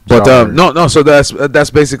 exactly. But Sorry. no. So that's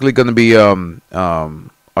basically going to be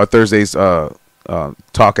our Thursday's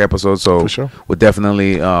talk episode. So For sure. we'll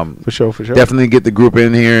definitely For sure. definitely get the group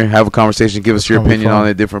in here, have a conversation, give us your gonna be opinion fun. on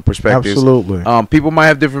it, different perspectives. Absolutely. People might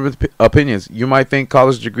have different opinions. You might think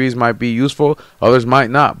college degrees might be useful, others might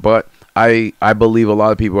not. But I believe a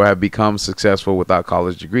lot of people have become successful without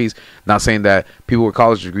college degrees. Not saying that people with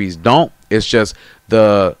college degrees don't. It's just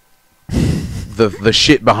the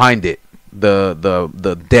shit behind it,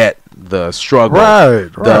 the debt, the struggle, Right.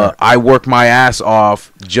 I work my ass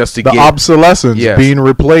off just to The get obsolescence Yes. being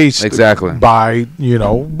replaced Exactly. by,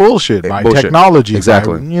 bullshit, by Bullshit. technology.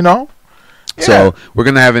 Exactly. By. So we're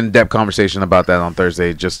gonna have an in-depth conversation about that on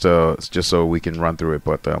Thursday, just so we can run through it.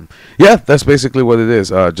 But yeah, that's basically what it is.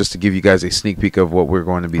 Just to give you guys a sneak peek of what we're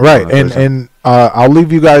going to be Right, doing on Thursday. and I'll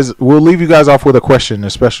leave you guys. We'll leave you guys off with a question,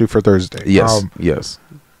 especially for Thursday. yes.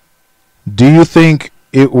 Do you think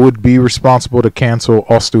it would be responsible to cancel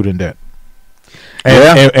all student debt?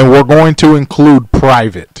 Yeah. And we're going to include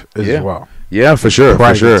private as Yeah. well. Yeah, for sure,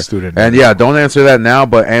 Private student And debt. yeah, don't answer that now,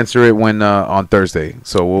 but answer it when on Thursday.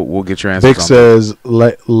 So we'll get your answers. Vic on says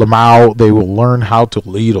Lamau, they will learn how to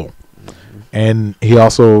ledel, and he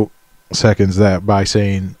also seconds that by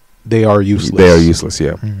saying they are useless. They are useless.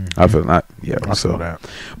 Yeah, Mhm. I feel not. Yeah, I so feel that.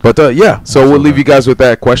 But yeah, so I we'll feel leave that. you guys with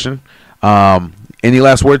that question. Any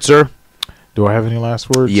last words, sir? Do I have any last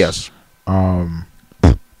words? Yes.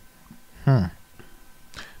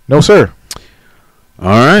 No, sir. All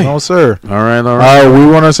right. No, sir. All right. We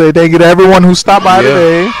want to say thank you to everyone who stopped by Yeah.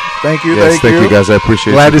 today. Thank you. Yes, thank you guys. I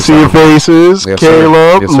appreciate Glad you. to see your faces. Yes, sir.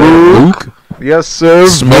 Caleb, Yes, sir. Luke. Yes, sir.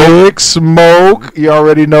 Smoke. Vic, Smoke. You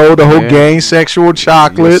already know the whole Yeah. gang. Sexual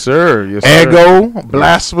chocolate. Yes, sir. Yes, sir. Ego.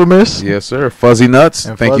 Blasphemous. Yes, sir. Fuzzy Nuts.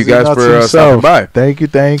 And Thank you Fuzzy guys Nuts for stopping himself. by.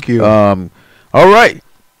 Thank you. All right,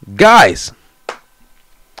 guys.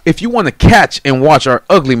 If you want to catch and watch our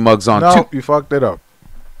ugly mugs on No, you fucked it up.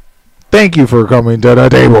 Thank you for coming to the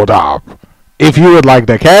tabletop. If you would like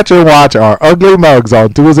to catch and watch our ugly mugs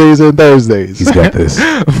on Tuesdays and Thursdays, He's got this.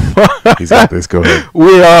 He's got this. Go ahead.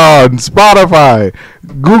 we are on Spotify,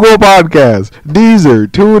 Google Podcasts, Deezer,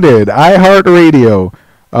 TuneIn, iHeartRadio,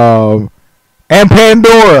 and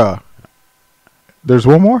Pandora. There's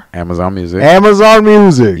one more. Amazon Music, Amazon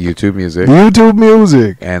Music, YouTube Music, YouTube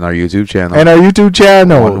Music, and our YouTube channel. and our YouTube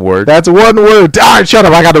channel. One word. That's one word. All right, shut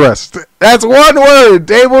up. I got the rest. That's one word.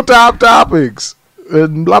 Tabletop topics.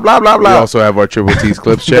 And blah, blah, blah, We blah. also have our Triple T's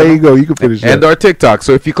Clips There you channel. go. You can finish And that. our TikTok.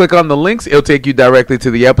 So if you click on the links, it'll take you directly to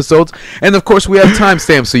the episodes. And of course, we have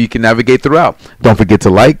timestamps so you can navigate throughout. Don't forget to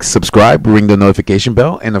like, subscribe, ring the notification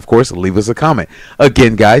bell, and of course, leave us a comment.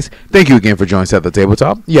 Again, guys, thank you again for joining us at the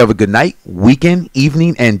tabletop. You have a good night, weekend,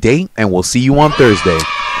 evening, and day, and we'll see you on Thursday.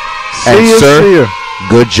 And See sir, ya.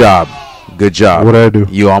 good job. Good job. What'd I do?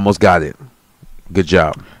 You almost got it. Good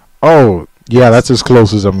job. Oh, yeah, that's as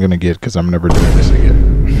close as I'm going to get because I'm never doing this again.